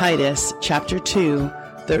in Titus chapter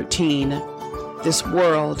 2:13, this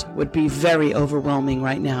world would be very overwhelming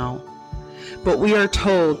right now. But we are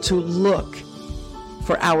told to look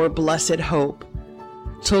for our blessed hope,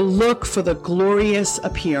 to look for the glorious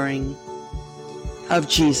appearing of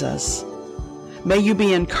Jesus. May you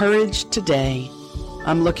be encouraged today.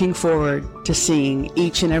 I'm looking forward to seeing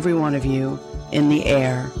each and every one of you in the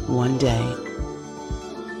air one day.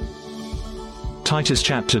 Titus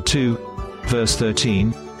chapter 2, verse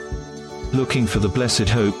 13, looking for the blessed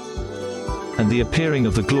hope and the appearing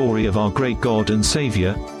of the glory of our great God and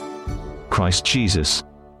Savior, Christ Jesus.